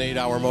 7-8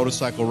 hour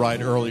motorcycle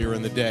ride earlier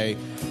in the day.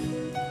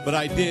 But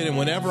I did, and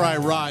whenever I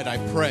ride, I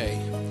pray.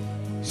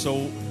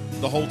 So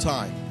the whole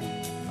time,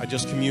 I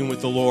just communed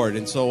with the Lord.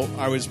 And so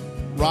I was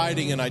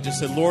riding, and I just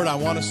said, Lord, I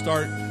want to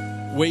start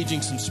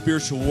waging some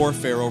spiritual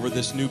warfare over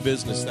this new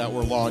business that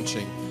we're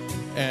launching.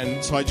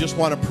 And so I just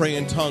want to pray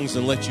in tongues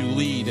and let you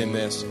lead in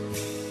this.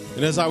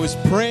 And as I was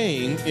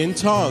praying in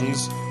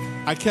tongues,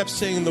 I kept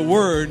saying the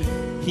word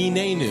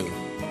hinenu,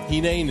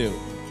 hinenu.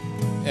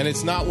 And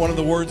it's not one of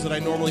the words that I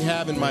normally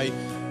have in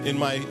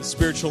my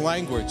spiritual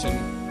language.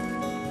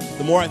 And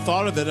the more I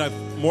thought of it, the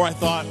more I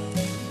thought,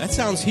 that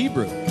sounds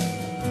Hebrew,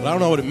 but I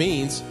don't know what it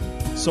means.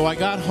 So I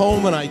got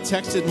home and I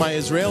texted my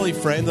Israeli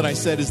friend and I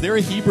said, is there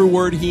a Hebrew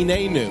word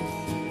hinenu?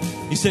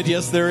 He said,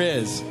 yes, there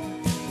is.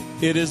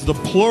 It is the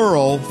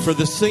plural for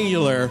the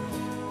singular,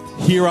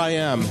 here I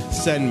am,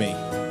 send me.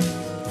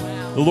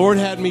 Wow. The Lord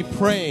had me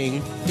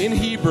praying in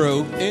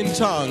Hebrew, in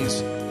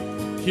tongues,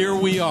 here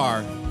we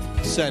are,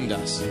 send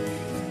us.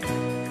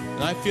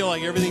 And I feel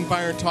like everything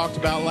Byron talked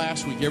about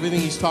last week, everything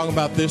he's talking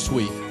about this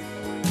week,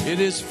 it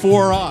is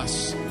for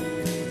us,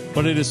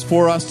 but it is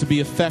for us to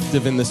be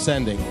effective in the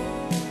sending.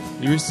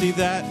 You receive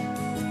that?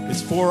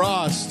 It's for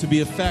us to be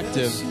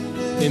effective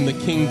in the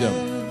kingdom,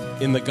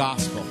 in the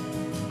gospel.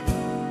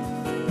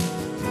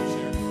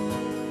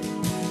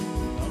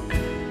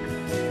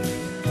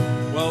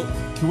 Well,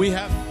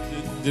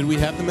 did we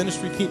have the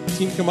ministry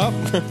team come up?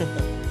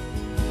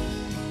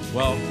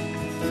 Well,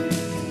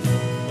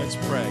 let's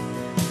pray.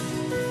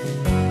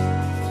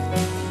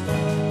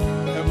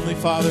 Heavenly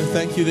Father,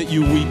 thank you that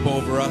you weep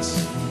over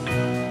us.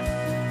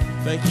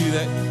 Thank you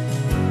that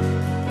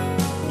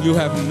you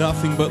have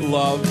nothing but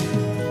love.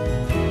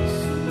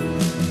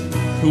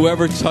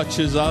 Whoever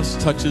touches us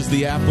touches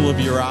the apple of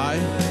your eye.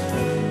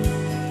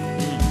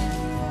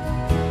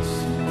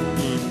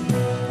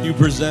 You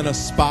present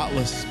us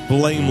spotless,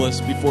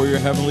 blameless before your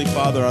Heavenly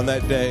Father on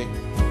that day.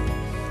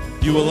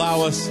 You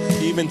allow us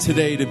even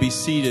today to be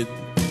seated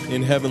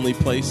in heavenly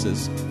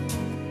places.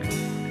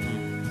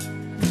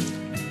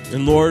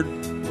 And Lord,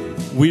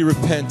 we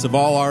repent of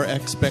all our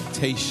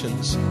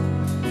expectations,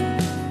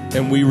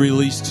 and we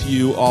release to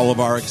you all of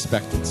our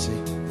expectancy.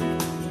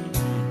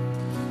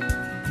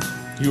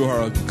 You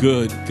are a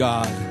good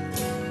God.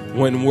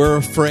 When we're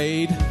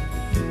afraid,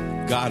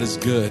 God is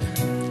good.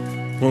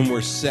 When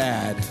we're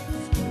sad,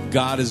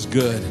 God is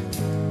good.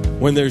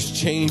 When there's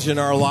change in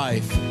our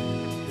life,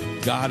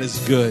 God is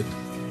good.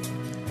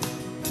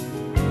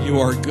 You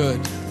are good.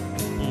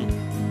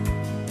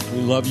 We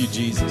love you,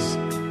 Jesus.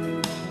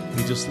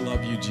 We just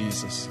love you,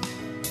 Jesus,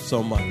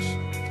 so much.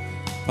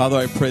 Father,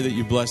 I pray that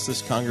you bless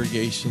this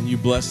congregation. You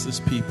bless this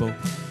people.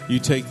 You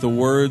take the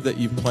word that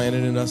you've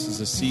planted in us as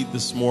a seed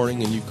this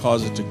morning and you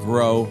cause it to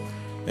grow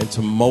and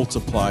to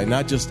multiply.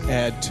 Not just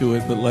add to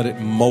it, but let it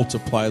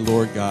multiply,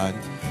 Lord God.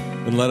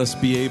 And let us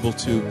be able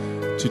to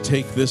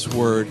take this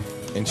word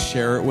and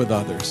share it with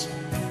others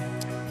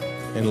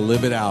and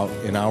live it out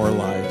in our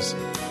lives.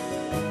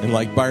 And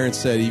like Byron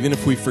said, even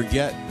if we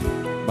forget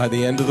by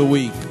the end of the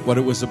week what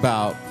it was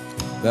about,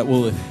 that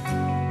will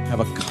have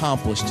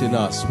accomplished in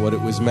us what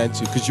it was meant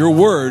to. Because your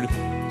word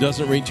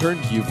doesn't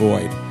return to you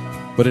void,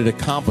 but it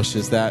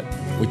accomplishes that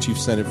which you've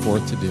sent it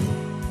forth to do.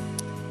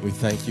 We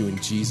thank you in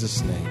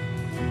Jesus' name.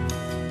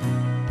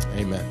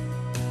 Amen.